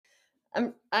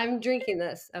I'm drinking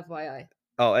this, FYI.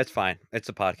 Oh, it's fine. It's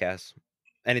a podcast.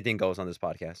 Anything goes on this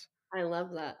podcast. I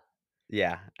love that.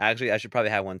 Yeah, actually, I should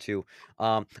probably have one too.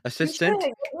 You should Assistant,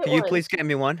 get can you one. please get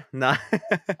me one? Nah.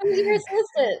 Who's your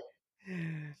assistant?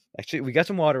 Actually, we got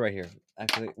some water right here.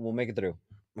 Actually, we'll make it through.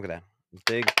 Look at that.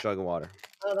 Big jug of water.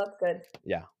 Oh, that's good.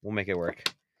 Yeah, we'll make it work.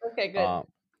 Okay, good. Um,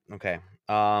 okay.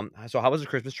 So how was the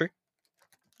Christmas tree?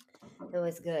 It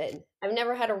was good. I've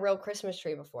never had a real Christmas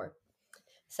tree before.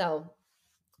 So,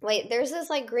 wait, there's this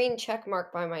like green check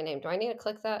mark by my name. Do I need to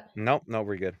click that? Nope, no,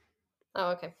 we're good.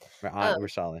 Oh, okay. We're, Um, we're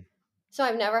solid. so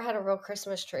I've never had a real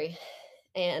Christmas tree,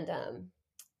 and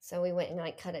so we went and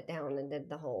like cut it down and did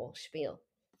the whole spiel.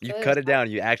 You So it was cut it fun.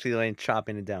 down. You actually like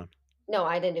chopping it down. No,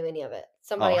 I didn't do any of it.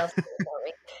 Somebody Oh. else did it for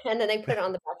me, and then they put it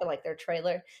on the back of like their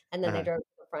trailer, and then they uh drove to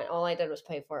the front. All I did was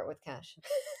pay for it with cash.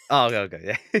 Oh, okay,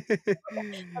 okay, yeah.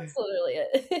 That's literally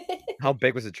it. How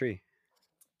big was the tree?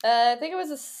 I think it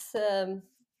was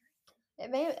I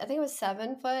think it was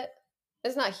 7 foot.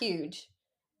 It's not huge,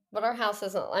 but our house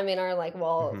isn't. I mean, our like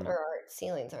wall Hmm. or our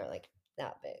ceilings aren't like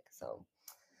that big. So,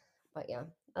 but yeah.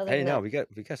 Other Hey, than no, that, we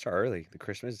got to start early. The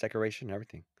Christmas decoration,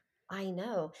 everything. I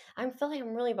know I'm feeling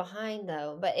I'm really behind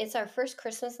though. But it's our first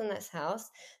Christmas in this house,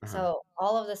 Uh-huh. so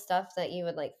all of the stuff that you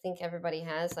would like think everybody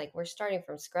has, like we're starting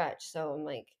from scratch. So I'm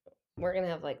like, we're gonna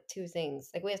have like two things.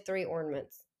 Like we have three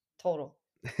ornaments total.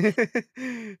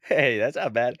 Hey, that's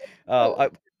not bad. Oh,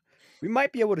 We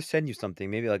might be able to send you something,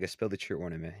 maybe like a spill the tree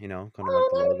ornament. Kind of like oh,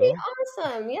 the that would be logo.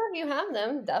 awesome. Yeah, if you have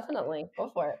them, definitely go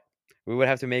for it. We would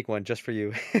have to make one just for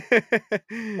you. That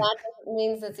just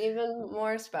means it's even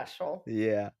more special.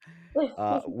 Yeah.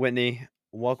 Whitney,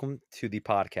 welcome to the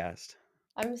podcast.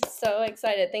 I'm so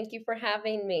excited. Thank you for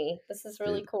having me. This is Dude,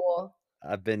 really cool.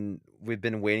 we've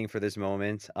been waiting for this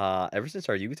moment ever since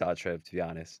our Utah trip, to be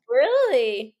honest.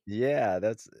 Really? Yeah,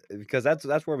 that's because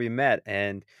that's where we met.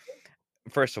 And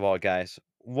first of all, guys,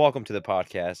 welcome to the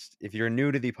podcast. If you're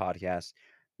new to the podcast,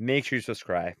 make sure you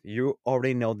subscribe. You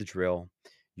already know the drill.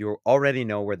 You already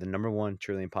know we're the number one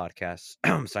trillion podcast,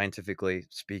 scientifically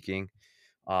speaking.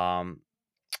 Um,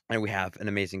 and we have an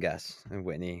amazing guest,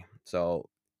 Whitney. So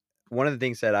one of the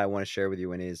things that I want to share with you,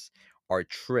 Whitney, is our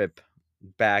trip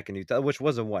back in Utah, which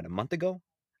was a month ago?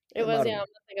 It was, About yeah, a month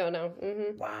ago now.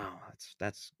 Mhm. wow,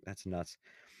 that's nuts.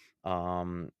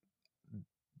 Um,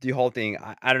 the whole thing,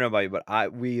 I don't know about you, but I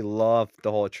we loved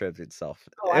the whole trip itself.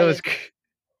 Oh, It I was did.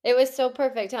 It was so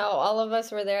perfect how all of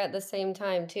us were there at the same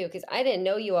time too, because I didn't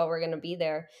know you all were gonna be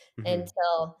there Mhm.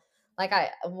 until, like,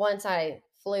 I once I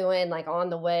flew in, like, on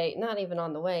the way not even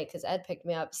on the way, because Ed picked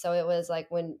me up, so it was, like,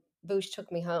 when Boosh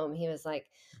took me home, he was like,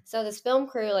 "So this film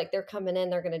crew, like, they're coming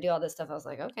in, they're gonna do all this stuff." I was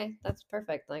like, "Okay, that's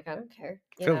perfect, like, I don't care,"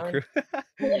 you Film know? crew.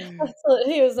 Yeah, that's what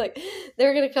he was like,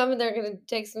 "They're gonna come and they're gonna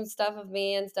take some stuff of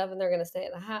me and stuff, and they're gonna stay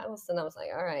at the house," and I was like,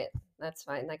 "Alright, that's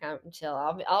fine, like, I'm chill,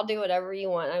 I'll do whatever you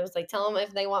want." I was like, "Tell them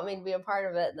if they want me to be a part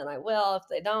of it, then I will, if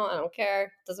they don't, I don't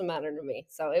care, doesn't matter to me."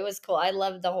 So, it was cool, I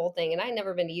loved the whole thing, and I'd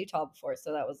never been to Utah before,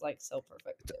 so that was, like, so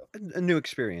perfect too. A new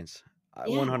experience.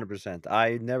 Yeah. 100%.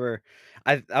 I never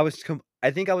I was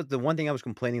I think I was the one thing I was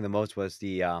complaining the most was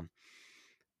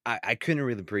I couldn't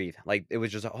really breathe. Like, it was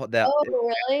just a whole that Oh,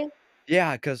 really?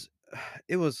 yeah, because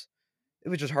it was it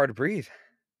was just hard to breathe.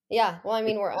 Yeah, well, I It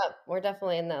mean, we're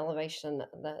definitely in the elevation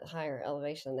the higher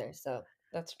elevation there, so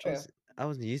that's I true. was I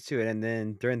wasn't used to it, and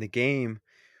then during the game,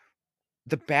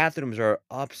 the bathrooms are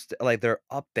like, they're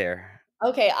up there.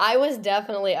 Okay, I was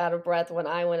definitely out of breath when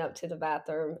I went up to the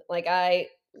bathroom. Like, I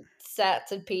sat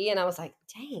to pee and I was like,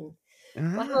 "Dang,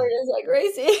 my Uh-huh. heart is like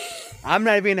racing." I'm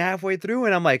not even halfway through,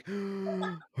 and I'm like,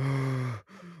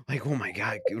 like, "Oh my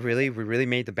god, really? We really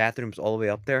made the bathrooms all the way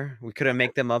up there? We couldn't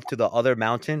make them up to the other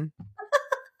mountain?"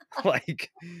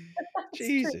 Like, It's true.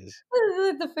 Jesus.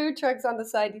 The food trucks on the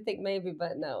side, you think maybe,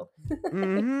 but no.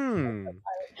 Mhm.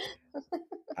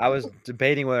 I was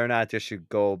debating whether or not I should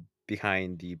go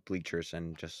behind the bleachers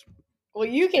and just Well,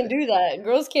 you can do that.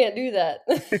 Girls can't do that.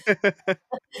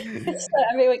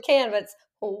 I mean, we can, but it's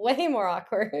way more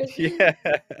awkward. Yeah.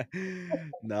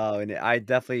 No, and I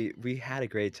definitely we had a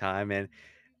great time, and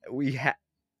we had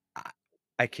I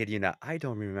I kid you not, I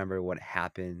don't remember what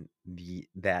happened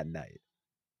that night.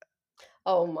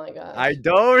 Oh my I gosh.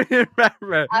 don't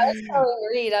remember. I was telling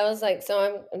Reed, I was like,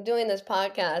 "So I'm doing this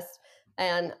podcast,"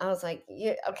 and I was like,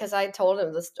 "Yeah," because I told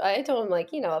him this. I told him like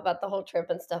about the whole trip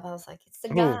and stuff. I was like, "It's the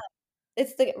guy. Who?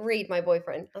 It's the Reed, my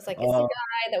boyfriend." I was like, "It's the Uh,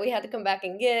 guy that we had to come back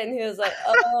and get," and he was like,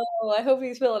 "Oh, I hope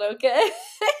he's feeling okay."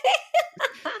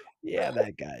 yeah,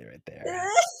 that guy right there.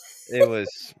 It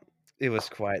was it was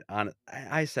quite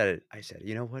I said it. I said,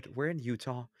 "You know what? We're in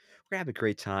Utah. We're gonna have a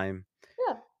great time.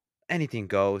 Yeah, Anything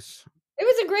goes." it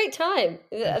was a great time.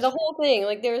 The That's whole thing,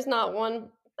 like, there was not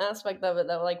one aspect of it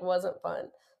that, like, wasn't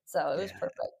fun. So, it was yeah.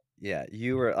 perfect. Yeah,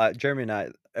 you were, Jeremy and I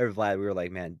are glad we were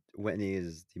like, "Man, Whitney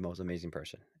is the most amazing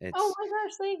person." Oh It's my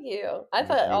gosh, thank you. I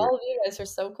thought you were all of you guys are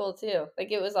so cool too.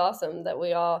 Like, it was awesome that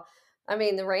we all I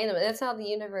mean, the random that's how the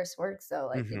universe works, though,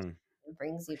 like, it mhm.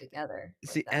 brings you together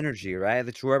It's like the that. energy, right?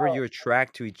 It's whoever Oh, you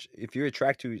attract to each if you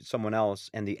attract to someone else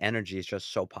and the energy is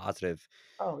just so positive,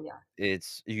 oh, yeah.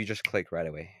 it's you just click right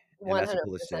away, and that's the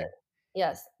coolest 100%. thing.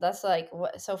 Yes, that's like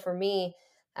what so for me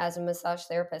as a massage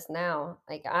therapist now,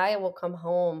 like I will come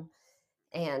home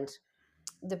and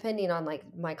depending on like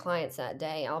my clients that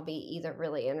day, I'll be either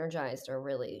really energized or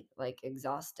really like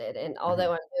exhausted. And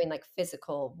although Mhm, I'm doing like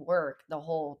physical work the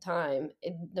whole time,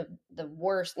 the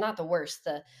worst, not the worst,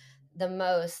 the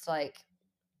most like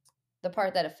the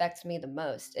part that affects me the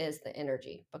most is the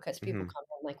energy because people mhm, come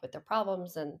in like with their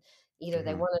problems and either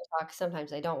they mhm, want to talk, sometimes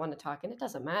they don't want to talk, and it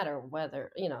doesn't matter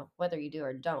whether, whether you do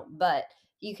or don't, but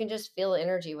you can just feel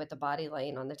energy with the body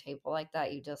laying on the table like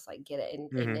that. You just like get it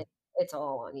and mhm, it's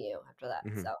all on you after that.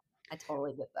 mhm. So I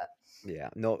totally get that. Yeah,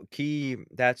 no, key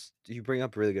that's you bring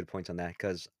up really good points on that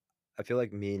because I feel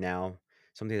like me now,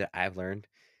 something that I've learned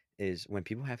is when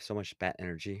people have so much bad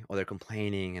energy or they're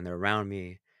complaining and they're around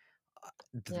me,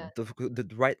 Yeah.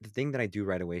 the thing that I do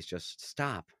right away is just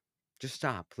stop. Just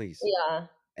stop, please. Yeah.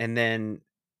 And then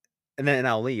and then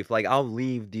I'll leave. Like, I'll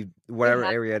leave the You whatever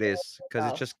have area it to is because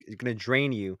go. it's gonna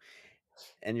drain you,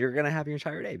 and you're gonna have your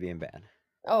entire day being bad.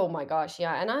 Oh my gosh,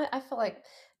 yeah, and I feel like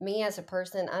me as a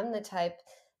person, I'm the type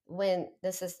when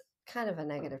this is kind of a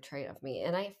negative trait of me,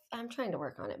 and I'm trying to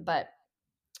work on it, but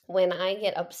when I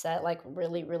get upset, like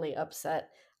really, really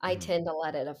upset, I Mhm, tend to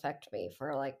let it affect me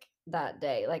for like that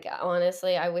day. Like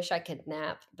honestly, I wish I could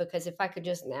nap because if I could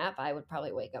just nap, I would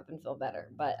probably wake up and feel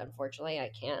better, but unfortunately,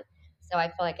 I can't. So I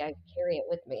feel like I carry it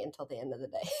with me until the end of the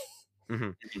day,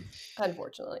 mhm.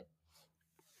 unfortunately.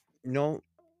 No,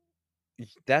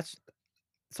 that's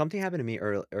something happened to me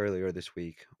earlier this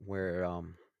week where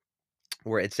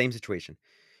it's same situation.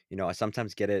 I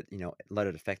sometimes get it, let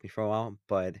it affect me for a while,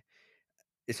 but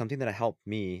it's something that helped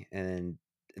me, and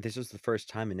this was the first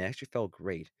time, and it actually felt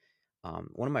great.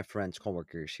 One of my friends,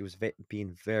 coworkers, she was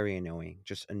being very annoying,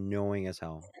 just annoying as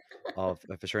hell, of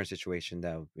a certain situation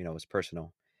that was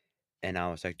personal, and I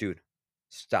was like, "Dude,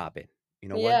 stop it. You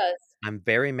know what? Yes, I'm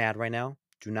very mad right now.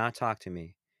 Do not talk to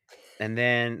me." And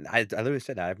then I literally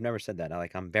said that. I've never said that.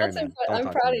 I'm very mad. Don't I'm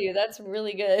talk to proud of me. you. That's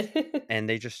really good. And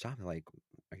they just stopped. They're like,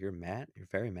 "You're mad? You're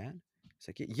very mad?" It's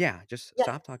like, Yeah, just Yes,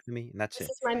 stop talking to me, and that's this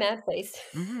it." is my mad face.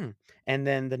 Mhm. And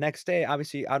then the next day,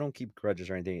 obviously, I don't keep grudges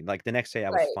or anything. Like, the next day, I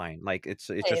was Right, fine. Like, it's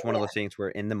same, just one of yeah, those things where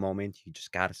in the moment, you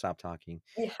just gotta stop talking,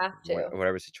 you have to.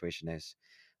 whatever situation is.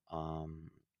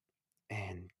 Um,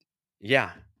 and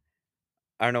yeah,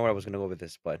 I don't know where I was gonna go with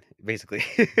this, but basically.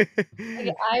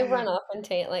 Like, I run off and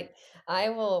like, I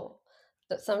will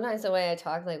but sometimes the way I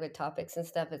talk, like, with topics and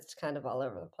stuff, it's kind of all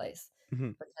over the place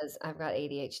Mhm. because I've got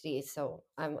ADHD, so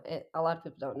a lot of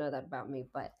people don't know that about me,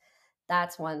 but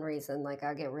that's one reason, like,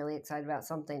 I get really excited about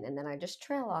something, and then I just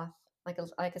trail off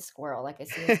like a squirrel, like, I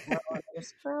see a squirrel, and I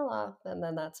just trail off, and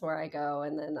then that's where I go,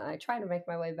 and then I try to make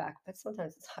my way back, but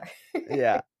sometimes it's hard.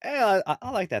 Yeah. Yeah,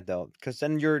 I like that though, because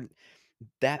then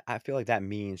that I feel like that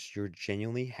means you're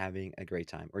genuinely having a great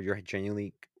time, or you're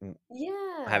genuinely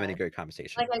having a Yeah. great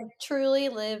conversation. Like, I truly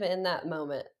live in that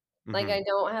moment. Like, Mhm, I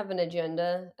don't have an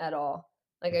agenda at all.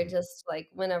 Like, I mhm, just like,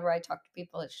 whenever I talk to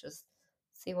people, it's just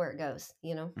see where it goes,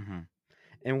 you know? mhm.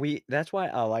 And we that's why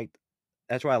I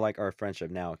like our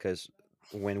friendship now, because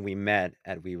when we met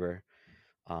at Weaver,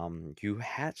 you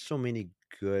had so many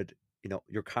good,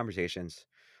 your conversations,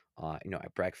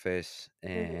 at breakfast,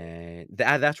 Mhm. and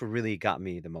that's what really got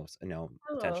me the most,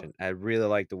 Oh, attention. I really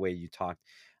like the way you talked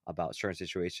about certain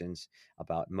situations,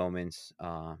 about moments,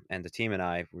 and the team and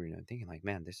I were, thinking like,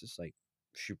 man, this is like,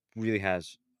 she really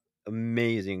has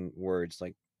amazing words.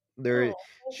 Like, there, oh,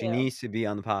 thank she you. needs to be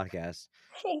on the podcast,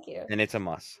 Thank you. and it's a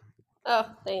must.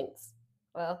 Oh, thanks.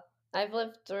 Well, I've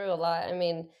lived through a lot. I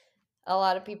mean, a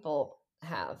lot of people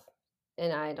have,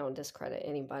 and I don't discredit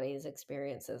anybody's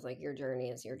experiences. Like, your journey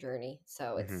is your journey.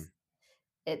 So Hmm.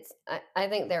 I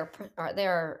think there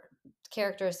are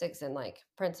characteristics and, like,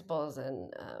 principles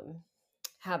and,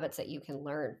 habits that you can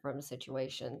learn from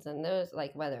situations, and those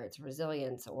like, whether it's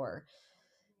resilience or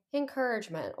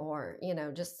encouragement or,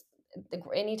 just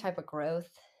any type of growth,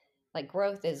 like,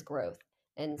 growth is growth,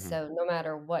 and Hmm. so no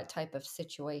matter what type of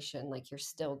situation, like, you're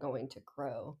still going to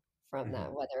grow from Hmm.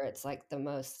 that, whether it's, like, the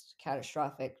most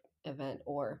catastrophic event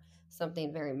or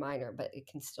something very minor, but it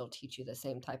can still teach you the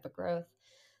same type of growth.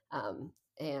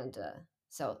 And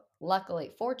so luckily,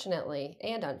 fortunately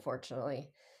and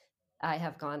unfortunately, I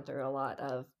have gone through a lot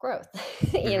of growth.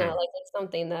 Mhm. Like, it's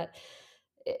something that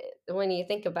when you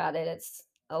think about it, it's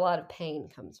a lot of pain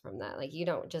comes from that. Like, you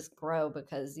don't just grow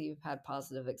because you've had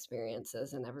positive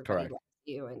experiences and everybody Correct. loves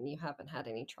you and you haven't had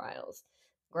any trials.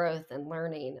 Growth and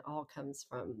learning all comes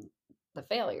from the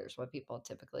failures, what people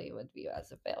typically would view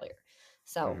as a failure.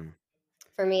 So, Mhm.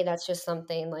 for me, that's just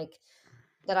something like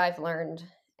that I've learned.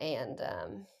 And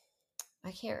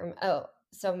I can't remember. Oh,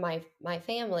 so my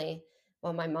family,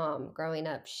 well, my mom growing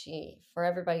up, for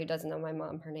everybody who doesn't know my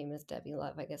mom, her name is Debbie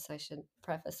Love. I guess I should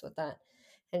preface with that.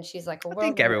 And she's like a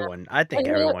world renowned. I think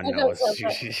everyone I know knows. so,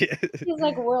 but she's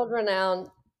like a world renowned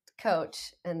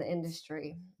coach in the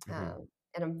industry. Mhm.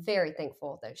 And I'm very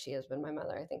thankful that she has been my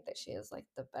mother. I think that she is like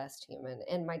the best human,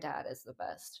 and my dad is the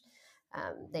best.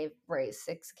 They've raised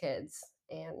 6 kids,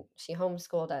 and she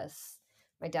homeschooled us.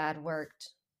 My dad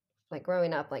worked like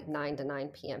growing up like 9 to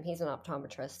 9 p.m. He's an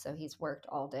optometrist, so he's worked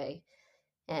all day.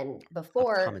 And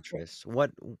before, Optometrist.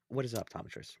 What is an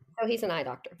optometrist? so he's an eye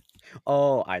doctor.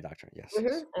 Oh, eye doctor. Yes,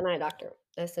 yes. An eye doctor,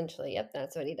 essentially. Yep,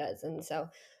 that's what he does. And so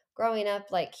growing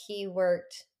up, like he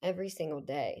worked every single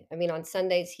day. I mean, on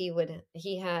Sundays he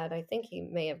had, I think he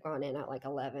may have gone in at like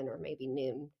 11 or maybe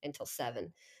noon until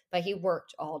 7, but he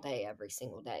worked all day every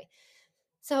single day.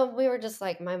 So we were just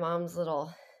like my mom's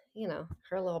little,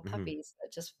 her little Mhm. puppies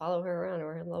that just follow her around,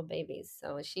 or her little babies.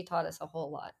 So she taught us a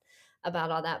whole lot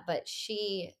about all that. But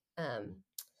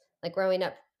like growing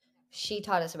up, she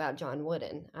taught us about John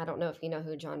Wooden. I don't know if you know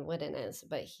who John Wooden is,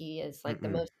 but he is like the Mm-mm.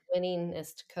 most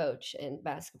winningest coach in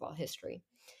basketball history.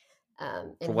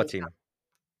 For And what he's team?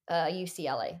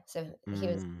 UCLA. So he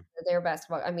was Mm. their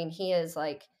basketball. I mean, he is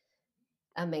like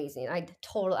amazing.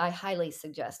 I highly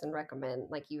suggest and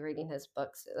recommend like you reading his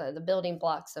books, the building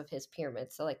blocks of his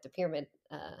pyramid. So like the pyramid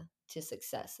to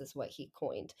success is what he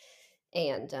coined,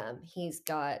 and he's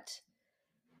got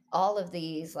all of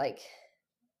these like.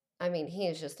 I mean, he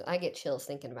is just. I get chills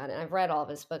thinking about it. And I've read all of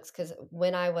his books because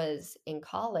when I was in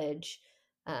college,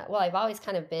 well, I've always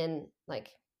kind of been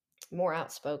like more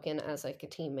outspoken as like a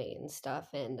teammate and stuff,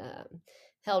 and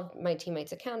held my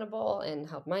teammates accountable and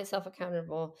held myself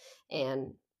accountable,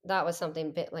 and that was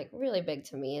something bit like really big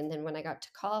to me. And then when I got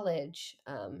to college,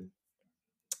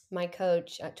 my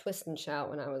coach at Twist and Shout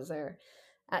when I was there,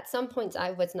 at some points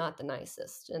I was not the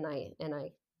nicest, and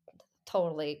I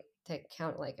totally take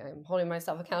account. Like I'm holding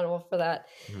myself accountable for that,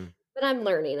 Mhm. but I'm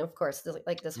learning, of course,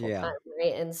 like this whole Yeah. time,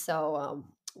 right? And so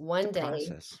It's a one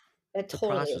day, process. it It's a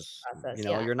totally is process. a process.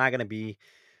 Yeah, You're not gonna be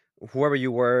whoever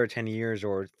you were 10 years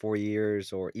or 4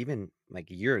 years or even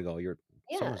like a year ago. You're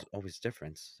yeah, someone's always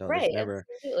different. So there's right, never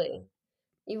absolutely.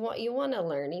 You wanna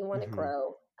learn, you wanna Mhm.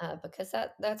 grow, because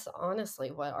that's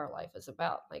honestly what our life is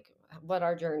about, like, what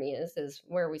our journey is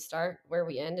where we start, where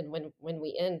we end, and when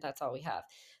we end, that's all we have.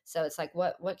 So it's like,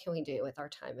 what can we do with our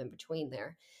time in between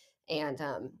there? And,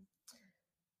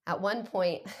 at one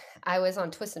point, I was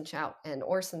on Twist and Shout, and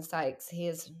Orson Sykes,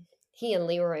 he and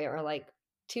Leroy are like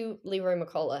Leroy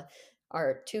McCullough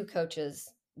are 2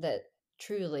 coaches that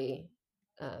truly,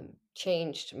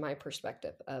 changed my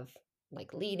perspective of,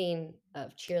 like, leading,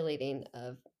 of cheerleading,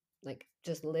 of, like,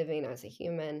 just living as a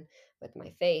human with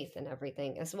my faith and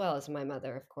everything, as well as my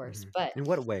mother, of course. Mhm. But, In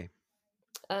what way?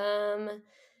 um,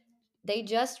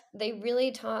 they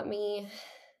really taught me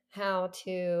how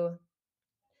to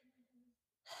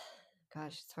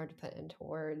gosh, it's hard to put into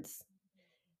words.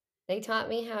 They taught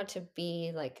me how to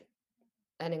be like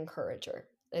an encourager,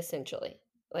 essentially.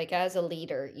 Like as a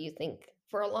leader, you think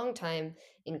for a long time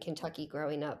in Kentucky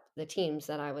growing up, the teams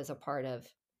that I was a part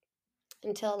of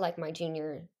until like my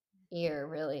junior year,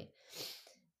 really,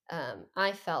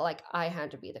 I felt like I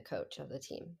had to be the coach of the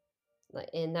team. Like,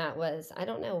 and that was, I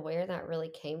don't know where that really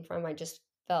came from. I just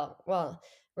felt, well,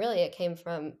 really, it came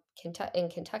from Kentucky. In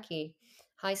Kentucky,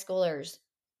 high schoolers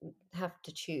have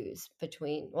to choose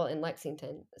between, well, in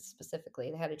Lexington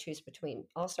specifically, they had to choose between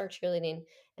all-star cheerleading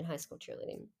and high school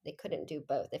cheerleading. They couldn't do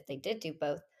both. If they did do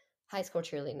both, high school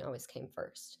cheerleading always came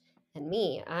first. And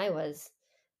me, I was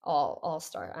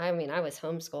all-star. I mean, I was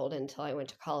homeschooled until I went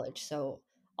to college, so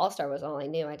all-star was all I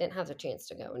knew. I didn't have the chance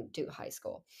to go and do high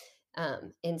school.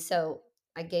 And so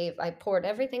I poured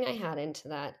everything I had into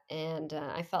that, and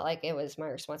I felt like it was my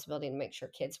responsibility to make sure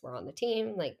kids were on the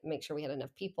team, like make sure we had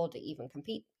enough people to even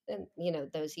compete in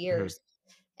those Mhm. years.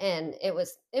 And it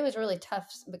was really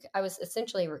tough. I was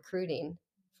essentially recruiting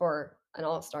for an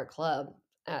all-star club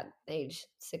at age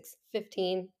 6,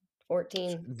 15,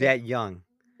 14, 15. That young.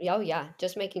 Oh yeah,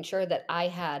 just making sure that I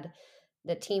had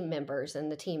the team members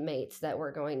and the teammates that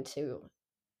were going to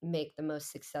make the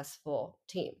most successful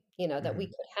team, that we Mhm.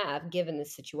 could have given the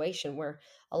situation where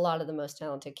a lot of the most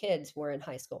talented kids were in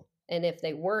high school. And if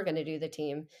they were going to do the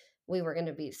team, we were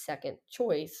gonna be second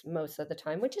choice most of the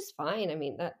time, which is fine. I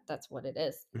mean, that's what it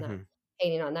is. Not Mhm.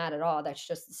 hating on that at all. That's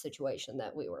just the situation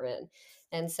that we were in.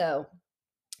 And so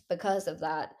because of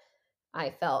that, I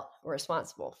felt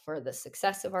responsible for the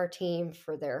success of our team,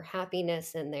 for their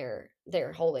happiness and their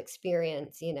whole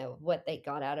experience, what they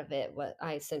got out of it, what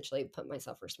I essentially put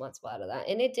myself responsible out of that.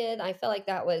 And it did. I felt like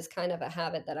that was kind of a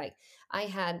habit that I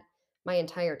had my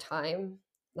entire time,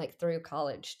 like through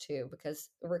college too, because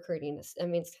recruiting is, I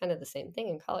mean, it's kind of the same thing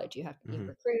in college. You Mhm.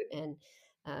 recruit, and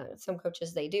some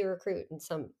coaches they do recruit and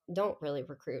some don't really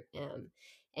recruit.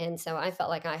 And so I felt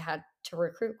like I had to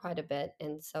recruit quite a bit,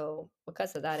 and so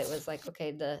because of that, it was like,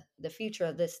 okay, the future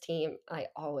of this team, I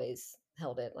always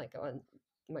held it, like, on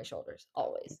my shoulders,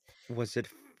 always. Was it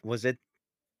was it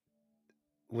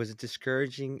was it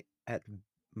discouraging at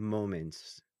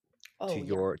moments Oh,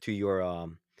 yeah. to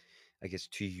your, I guess,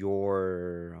 to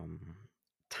your,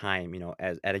 time,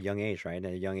 as at a young age, right?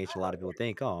 At a young age, a lot Oh, of people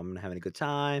think, "Oh, I'm having a good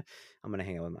time. I'm gonna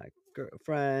hang out with my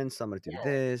girlfriends. I'm gonna do yeah.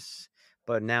 this."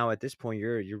 But now at this point,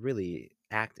 you're really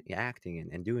acting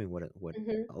and doing what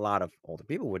Mhm, a lot of older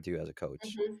people would do as a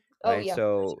coach, mhm. Oh, right? yeah,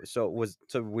 for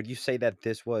So would you say that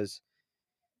this was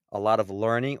a lot of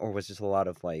learning, or was this a lot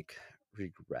of like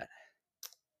regret?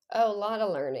 oh, a lot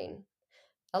of learning,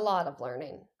 a lot of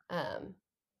learning.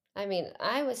 I mean,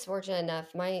 I was fortunate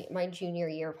enough, my junior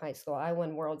year of high school, I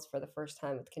won worlds for the first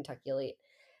time with Kentucky Elite,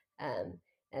 um,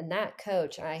 and that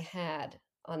coach I had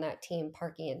on that team,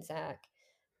 Parky and Zach,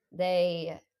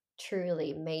 they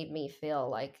truly made me feel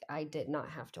like I did not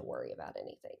have to worry about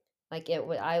anything. Like,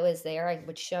 I was there, I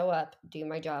would show up, do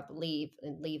my job, leave,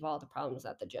 and leave all the problems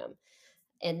at the gym.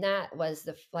 And that was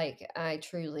like, I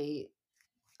truly,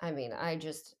 I mean, I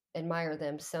just admire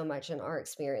them so much in our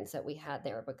experience that we had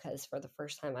there, because for the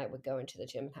first time I would go into the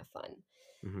gym and have fun.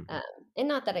 Mhm, Um, and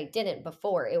not that I didn't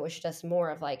before, it was just more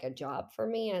of like a job for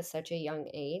me at such a young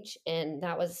age. And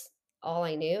that was all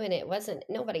I knew. And it wasn't,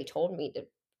 nobody told me to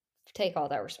take all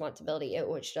that responsibility. It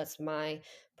was just my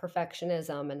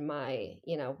perfectionism and my,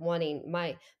 wanting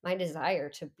my desire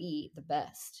to be the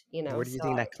best, Where do you so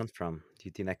think that comes from? Do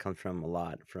you think that comes from a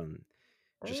lot from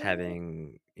just uh,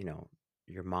 having,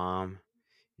 your mom,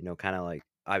 kinda like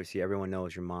obviously everyone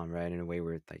knows your mom, right, in a way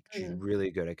where, like, she's mm,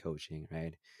 really good at coaching,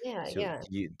 right? yeah, So, yeah.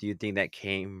 do you think that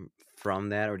came from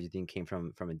that, or do you think came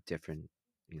from a different,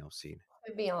 scene?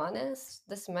 To be honest,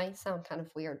 this might sound kind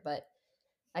of weird, but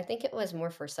I think it was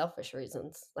more for selfish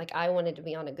reasons. Like, I wanted to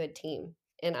be on a good team,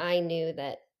 and I knew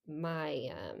that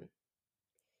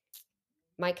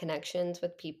my connections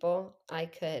with people, I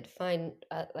could find,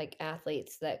 like,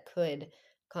 athletes that could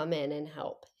come in and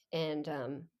help.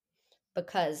 And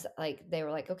because, like, they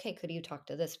were like, "Okay, could you talk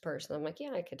to this person?" I'm like,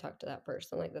 "Yeah, I could talk to that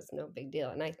person, like, that's no big deal."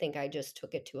 And I think I just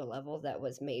took it to a level that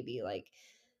was maybe, like,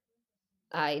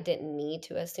 I didn't need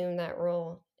to assume that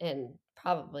role and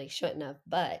probably shouldn't have,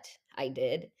 but I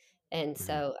did. And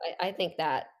Mhm, so I think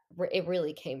that it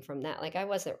really came from that. Like, I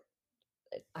wasn't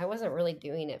really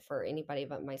doing it for anybody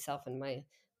but myself and my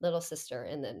little sister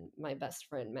and then my best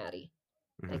friend, Maddie.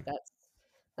 Like, mhm,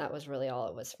 that was really all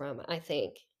it was from, I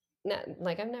think.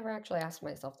 Like, I've never actually asked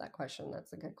myself that question.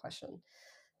 That's a good question.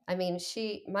 I mean,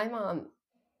 my mom,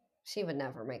 she would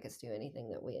never make us do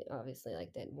anything that we obviously,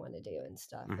 like, didn't wanna do and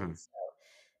stuff. And mhm, so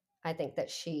I think that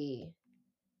she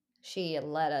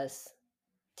let us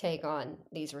take on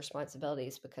these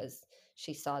responsibilities because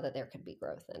she saw that there could be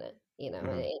growth in it,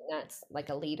 mhm, and that's like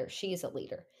a leader. She's a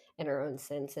leader in her own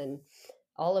sense. And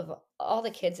all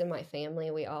the kids in my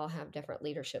family, we all have different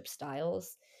leadership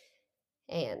styles.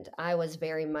 And I was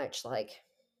very much like,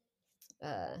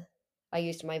 uh, I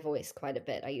used my voice quite a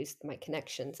bit. I used my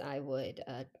connections. I would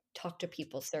talk to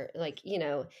people, like, in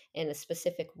a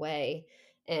specific way.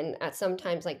 And at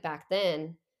sometimes, like back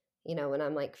then, when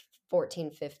I'm like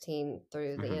 14, 15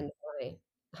 through the mhm. end of my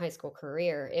high school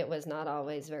career, it was not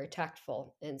always very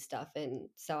tactful and stuff. And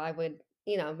so I would,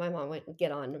 my mom would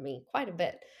get on to me quite a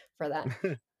bit for that.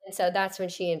 And so that's when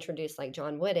she introduced, like,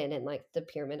 John Wooden and, like, the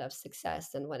pyramid of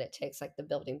success and what it takes, like, the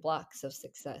building blocks of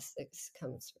success that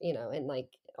comes, and,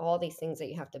 like, all these things that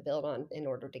you have to build on in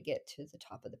order to get to the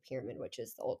top of the pyramid, which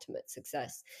is the ultimate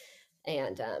success.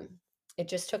 And, it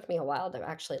just took me a while to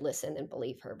actually listen and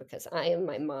believe her, because I am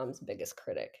my mom's biggest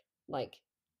critic. Like,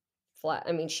 flat.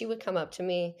 I mean, she would come up to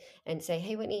me and say,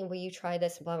 "Hey, Whitney, will you try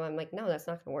this?" Blah, blah. I'm like, "No, that's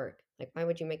not gonna work. Like, why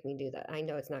would you make me do that? I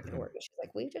know it's not gonna Mhm. work." And she's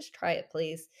like, "Will you just try it,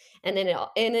 please?" And then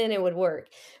it would work.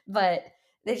 But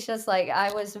it's just like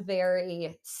I was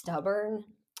very stubborn,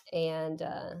 and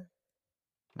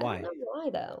I don't Why? know why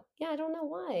though. Yeah, I don't know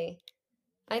why.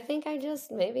 I think I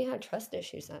just maybe had trust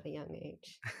issues at a young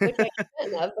age, which I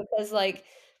shouldn't have, because, like,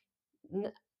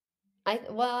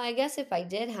 I guess if I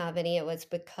did have any, it was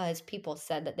because people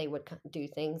said that they would do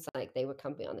things like they would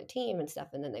come be on the team and stuff,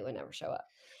 and then they would never show up.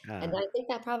 And Uh, I think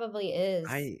that probably is.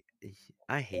 I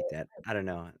I hate that. I don't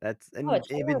know. That's Oh, and it's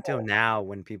even till horrible. now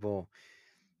when people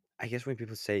I guess when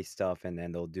people say stuff and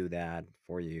then they'll do that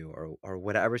for you or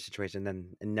whatever situation,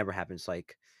 then it never happens.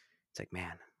 Like it's like,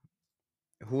 man,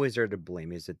 who is there to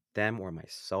blame? Is it them or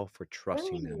myself for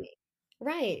trusting them? Right.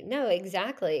 Right. No,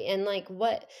 exactly. And like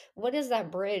what is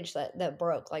that bridge that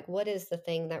broke? Like what is the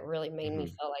thing that really made me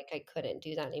Hmm. feel like I couldn't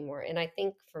do that anymore? And I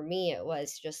think for me it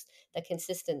was just the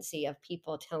consistency of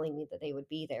people telling me that they would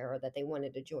be there or that they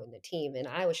wanted to join the team. And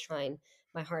I was trying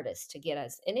my hardest to get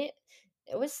us and it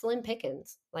was slim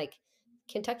pickings. Like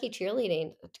Kentucky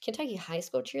high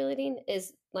school cheerleading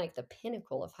is like the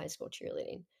pinnacle of high school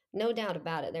cheerleading. No doubt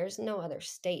about it. There's no other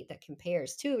state that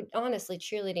compares to honestly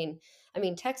cheerleading. I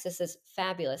mean, Texas is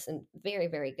fabulous and very,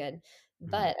 very good.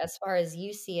 Hmm. But as far as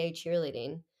UCA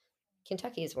cheerleading,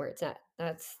 Kentucky is where it's at.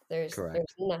 There's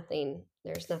Correct.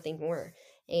 nothing more.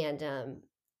 And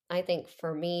I think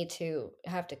for me to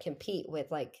have to compete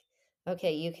with like,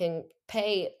 okay, you can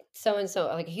pay so and so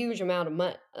like a huge amount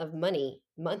of money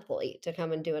monthly to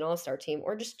come and do an all-star team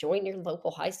or just join your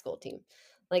local high school team.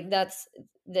 Like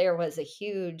there was a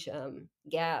huge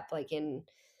gap like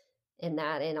in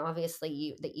that, and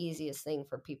obviously the easiest thing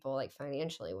for people like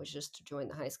financially was just to join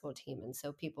the high school team, and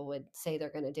so people would say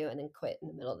they're going to do it and then quit in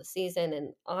the middle of the season.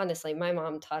 And honestly my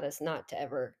mom taught us not to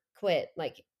ever quit.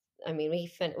 Like I mean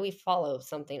we follow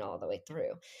something all the way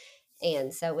through,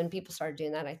 and so when people started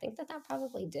doing that I think that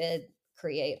probably did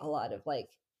create a lot of like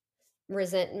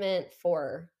resentment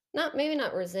for not maybe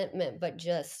not resentment, but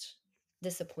just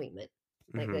disappointment,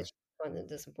 like Hmm. that on the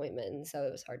disappointment, and so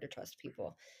it was hard to trust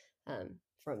people,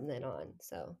 from then on,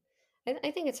 so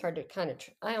I think it's hard to kinda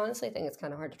I honestly think it's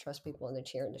kinda hard to trust people in the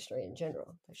cheer industry in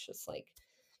general. It's just like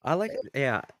I like,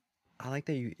 yeah, I like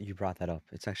that you brought that up.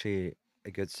 It's actually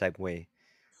a good segue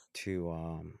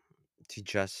to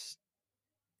just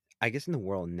I guess in the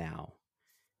world now,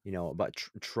 about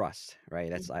trust,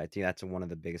 right? Mhm. I think that's one of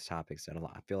the biggest topics that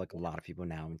I feel like a lot of people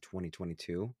now in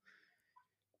 2022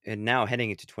 and now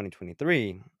heading into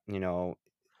 2023,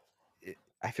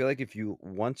 I feel like if you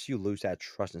once you lose that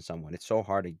trust in someone, it's so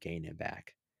hard to gain it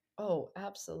back. Oh,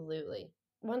 absolutely.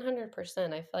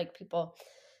 100%. I feel like people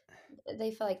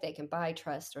they feel like they can buy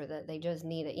trust or that they just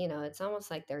need it, it's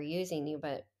almost like they're using you,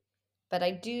 but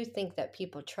I do think that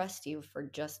people trust you for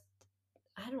just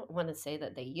I don't wanna say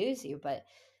that they use you, but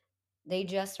they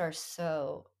just are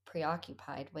so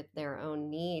preoccupied with their own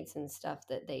needs and stuff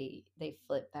that they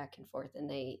flip back and forth and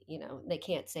they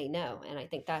can't say no, and I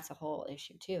think that's a whole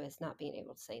issue too, is not being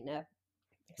able to say no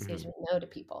excuse Mhm, me, no to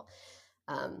people.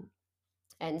 Um,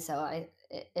 and so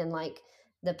and like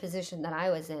the position that I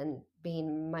was in,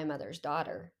 being my mother's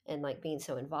daughter and like being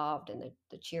so involved in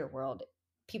the cheer world,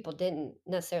 people didn't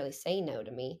necessarily say no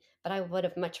to me, but I would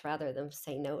have much rather them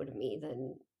say no to me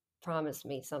than promise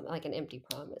me something like an empty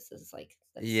promise is like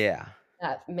yeah.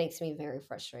 that makes me very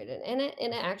frustrated. And it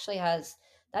actually has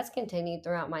that's continued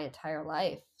throughout my entire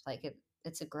life. Like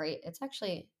it's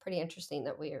actually pretty interesting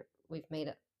that we've made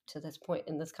it to this point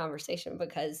in this conversation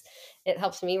because it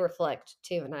helps me reflect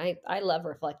too. And I love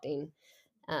reflecting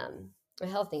a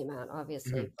healthy amount,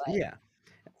 Mhm, obviously, but yeah,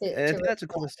 and I to think that's the reflect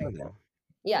coolest thing, on it. though.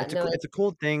 Yeah, no, It's a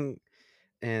cool thing,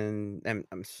 and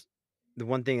the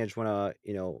one thing I just wanna,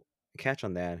 catch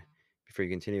on that before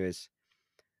you continue is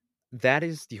that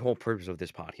is the whole purpose of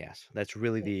this podcast. That's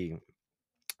really the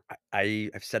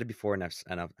I've said it before and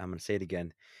I'm gonna say it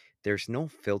again. There's no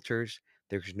filters.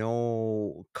 There's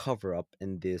no cover up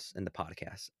in the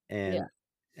podcast, yeah.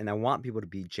 and I want people to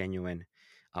be genuine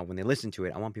when they listen to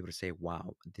it. I want people to say,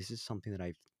 "Wow, this is something that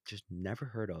I've just never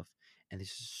heard of, and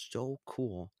this is so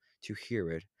cool to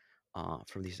hear it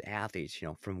from these athletes,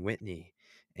 from Whitney,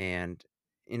 and."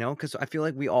 Because I feel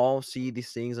like we all see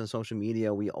these things on social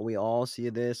media. We all see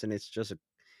this, and it's just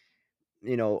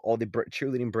all the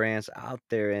cheerleading brands out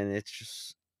there, and it's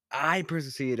just I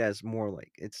personally see it as more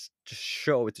like it's a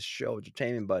show,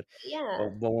 entertainment,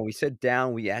 Yeah. but when we sit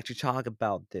down, we actually talk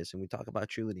about this, and we talk about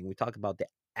cheerleading, we talk about the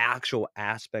actual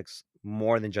aspects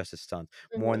more than just the stunts,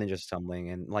 more Mhm. than just tumbling,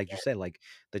 and like you Yeah. said, like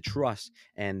the trust,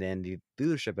 and then the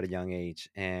leadership at a young age,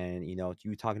 and you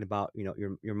talking about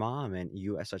your mom and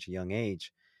you at such a young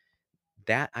age.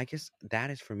 That I guess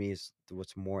that is for me is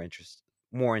what's more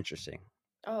interesting.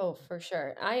 Oh, for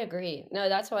sure. I agree. No,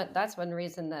 that's one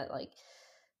reason that like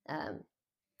um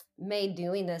made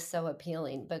doing this so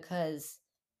appealing because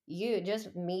you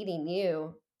just meeting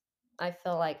you, I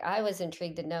feel like I was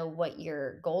intrigued to know what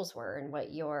your goals were and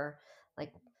what your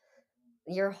like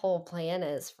your whole plan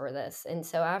is for this. And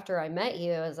so after I met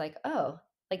you, I was like, oh,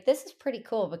 like this is pretty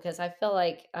cool because I feel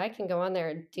like I can go on there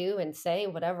and do and say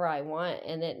whatever I want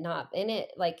and it not in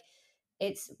it like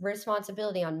it's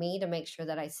responsibility on me to make sure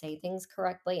that I say things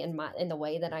correctly in the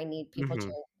way that I need people to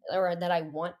Mhm. or that I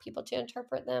want people to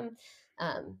interpret them.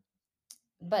 Um,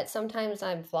 but sometimes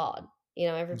I'm flawed.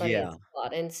 Everybody is Yeah.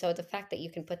 flawed. And so the fact that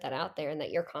you can put that out there and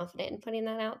that you're confident in putting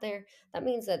that out there, that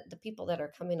means that the people that are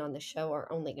coming on the show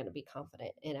are only going to be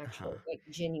confident and Uh-huh. actual, like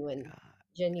Yeah.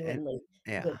 And genuinely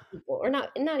good yeah. people. Or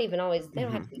not even always, they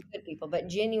don't have to Mhm. be good people, but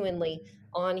genuinely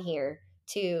on here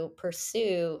to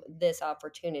pursue this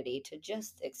opportunity to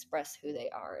just express who they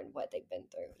are and what they've been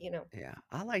through. Yeah.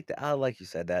 I like that. I like you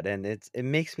said that, and it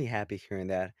makes me happy hearing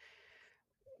that.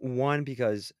 One,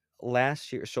 because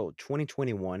last year, so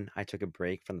 2021, I took a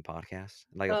break from the podcast,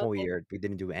 like a whole Okay. year. We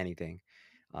didn't do anything.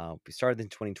 We started in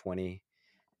 2020,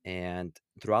 and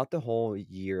throughout the whole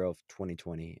year of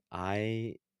 2020,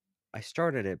 I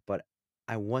started it, but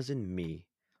I wasn't me.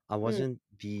 I Mm. wasn't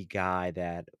the guy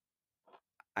that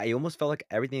I almost felt like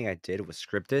everything I did was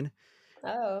scripted,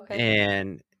 Oh, okay.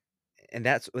 and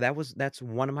that's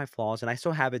one of my flaws, and I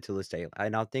still have it to this day.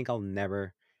 And I think I'll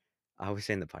never. I always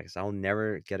say in the podcast, I'll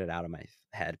never get it out of my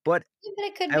head. But Yeah, but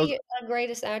it could I was be a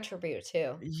greatest attribute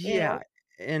too, you know? yeah,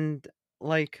 and,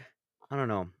 like, I don't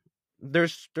know.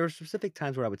 There's specific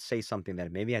times where I would say something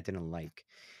that maybe I didn't like,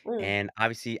 Mm, and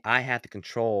obviously I had the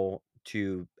control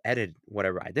to edit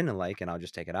whatever I didn't like, and I'll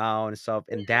just take it out and stuff,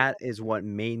 and that is what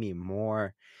made me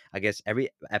more I guess every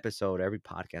episode, every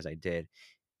podcast I did,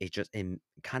 it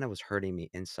kinda was hurting me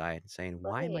inside saying,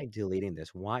 "Why am right. I deleting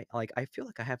this? Why" like, I feel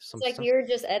like I have It's some like stuff you're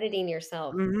just editing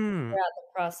yourself Mhm, throughout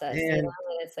the process, and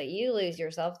and it's like you lose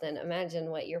yourself, then imagine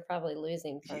what you're probably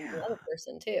losing from the yeah, other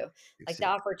person too. Like, the exactly.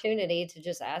 opportunity to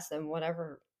just ask them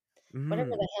whatever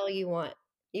Mhm, the hell you want,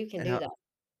 you can and do how that.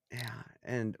 yeah,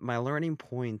 and my learning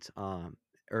point,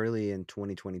 early in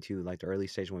 2022, like the early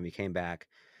stage when we came back,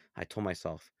 I told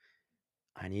myself,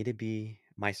 I need to be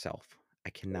myself.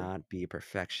 I Mm, cannot be a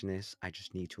perfectionist. I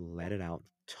just need to let it out,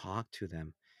 talk to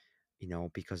them,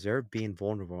 because they're being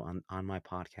vulnerable on my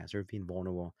podcast. They're being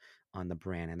vulnerable on the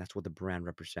brand, and that's what the brand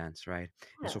represents, right?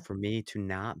 And so yeah, for me to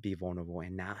not be vulnerable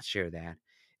and not share that,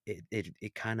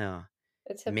 it kind of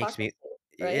it's makes me hypocrisy,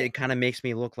 right?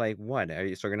 look like, "What? Are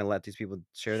you still gonna let these people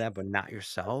share that, but not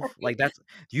yourself?" Like, that's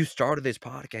you started this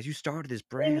podcast, you started this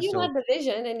And brand, you so had the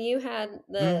vision and you had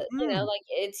mhm, like,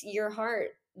 it's your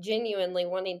heart genuinely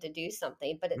wanting to do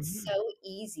something, but it's mhm, so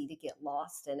easy to get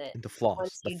lost in it and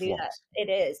once the you do that. flaws. It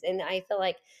is, and I feel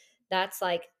like that's,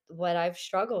 like, what I've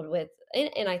struggled with,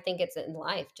 and I think it's in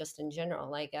life just in general,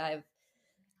 like,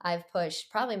 I've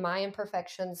pushed probably my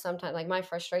imperfections sometimes, like, my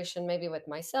frustration maybe with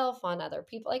myself on other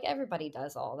people, like, everybody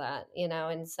does all that,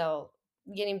 and so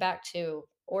getting back to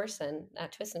Orson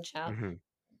at Twist and Shout, Mhm,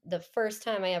 the first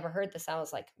time I ever heard this, I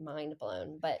was, like, mind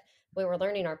blown, but we were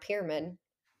learning our pyramid,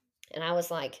 and I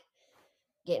was, like,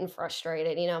 getting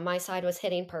frustrated, my side was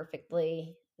hitting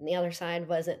perfectly, and the other side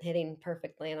wasn't hitting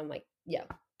perfectly, and I'm like, "Yo,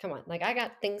 come on, like, I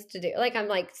got things to do." Like, I'm,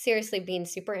 like, seriously being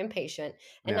super impatient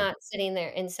and yeah, not sitting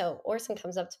there, and so Orson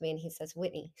comes up to me and he says,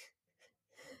 "Whitney."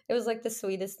 It was, like, the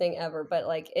sweetest thing ever, but,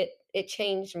 like, it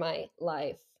changed my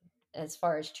life as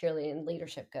far as cheerleading and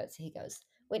leadership goes. He goes,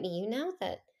 "Whitney, you know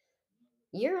that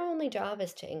your only job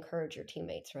is to encourage your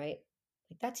teammates, right?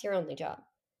 Like, that's your only job.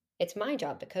 It's my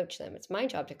job to coach them. It's my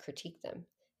job to critique them.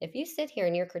 If you sit here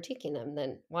and you're critiquing them,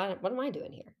 then what am I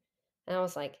doing here?" And I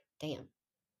was like, damn,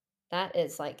 that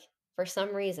is like, for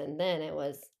some reason, then it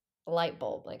was a light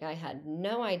bulb. Like, I had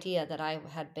no idea that I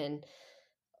had been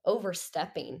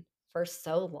overstepping for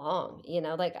so long,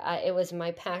 like it was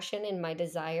my passion and my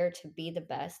desire to be the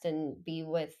best and be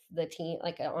with the team,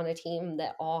 like on a team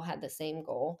that all had the same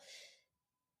goal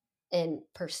and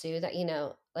pursue that,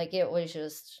 like, it was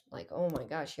just like, "Oh my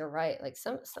gosh, you're right." Like,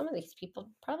 some of these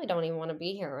people probably don't even wanna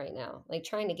be here right now. Like,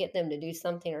 trying to get them to do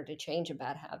something or to change a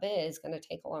bad habit is gonna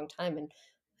take a long time, and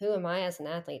who am I as an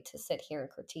athlete to sit here and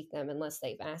critique them unless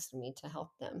they've asked me to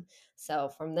help them? So,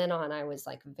 from then on, I was,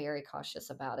 like, very cautious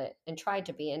about it and tried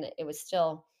to be, and it was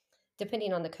still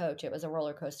depending on the coach, it was a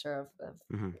roller coaster of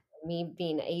mhm, me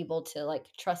being able to, like,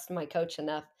 trust my coach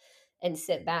enough and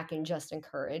sit back and just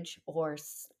encourage, or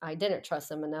I didn't trust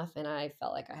them enough and I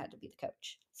felt like I had to be the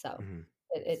coach. So mhm.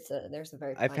 there's a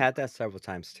very I've fine. had that several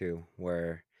times too,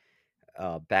 where,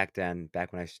 back when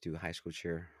I used to do high school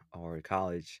cheer or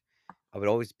college, I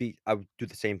would do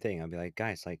the same thing. I'd be like,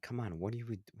 "Guys, like, come on, what are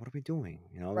we doing?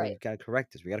 Right, We gotta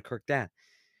correct this. We gotta correct that."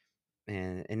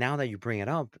 And now that you bring it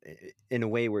up in a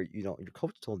way where, your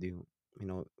coach told you,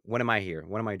 "What am I here?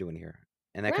 What am I doing here?"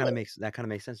 And right. that kinda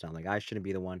makes sense now. Like, I shouldn't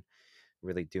be the one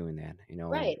really doing that,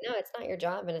 Right, no, it's not your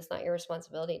job and it's not your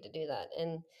responsibility to do that,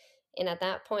 and at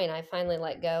that point, I finally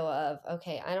let go of,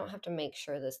 "Okay, I don't have to make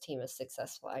sure this team is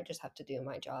successful, I just have to do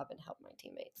my job and help my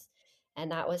teammates."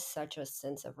 And that was such a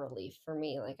sense of relief for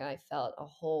me, like, I felt a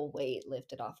whole weight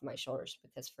lifted off my shoulders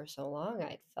because for so long,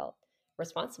 I felt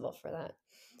responsible for that,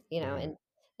 Mhm,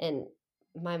 and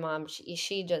my mom,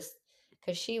 she just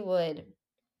 'cause she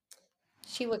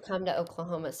would come to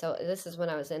Oklahoma, so this is when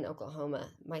I was in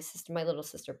Oklahoma. My little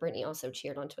sister Brittany also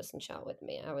cheered on Twist and Shout with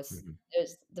me. mhm, It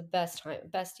was the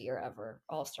best year ever.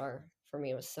 All-star for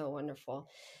me was so wonderful.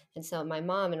 And so my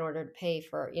mom, in order to pay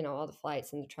for, all the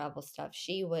flights and the travel stuff,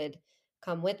 she would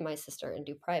come with my sister and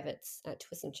do privates at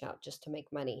Twist and Shout just to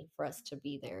make money for us to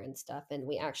be there and stuff. And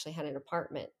we actually had an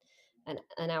apartment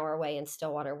an hour away in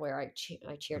Stillwater where I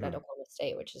cheered at mhm, Oklahoma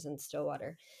State, which is in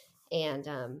Stillwater.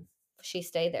 And, she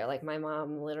stayed there, like, my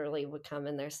mom literally would come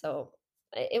in there, so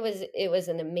it was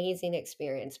an amazing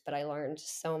experience, but I learned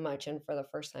so much, and for the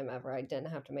first time ever, I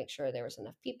didn't have to make sure there was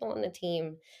enough people on the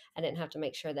team. I didn't have to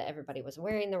make sure that everybody was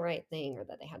wearing the right thing or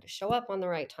that they had to show up on the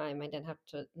right time. I didn't have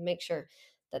to make sure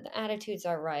that the attitudes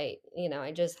are right,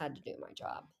 I just had to do my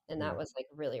job, and that mhm, was, like,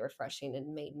 really refreshing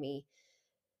and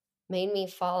made me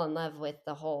fall in love with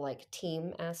the whole, like,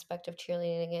 team aspect of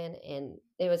cheerleading again, and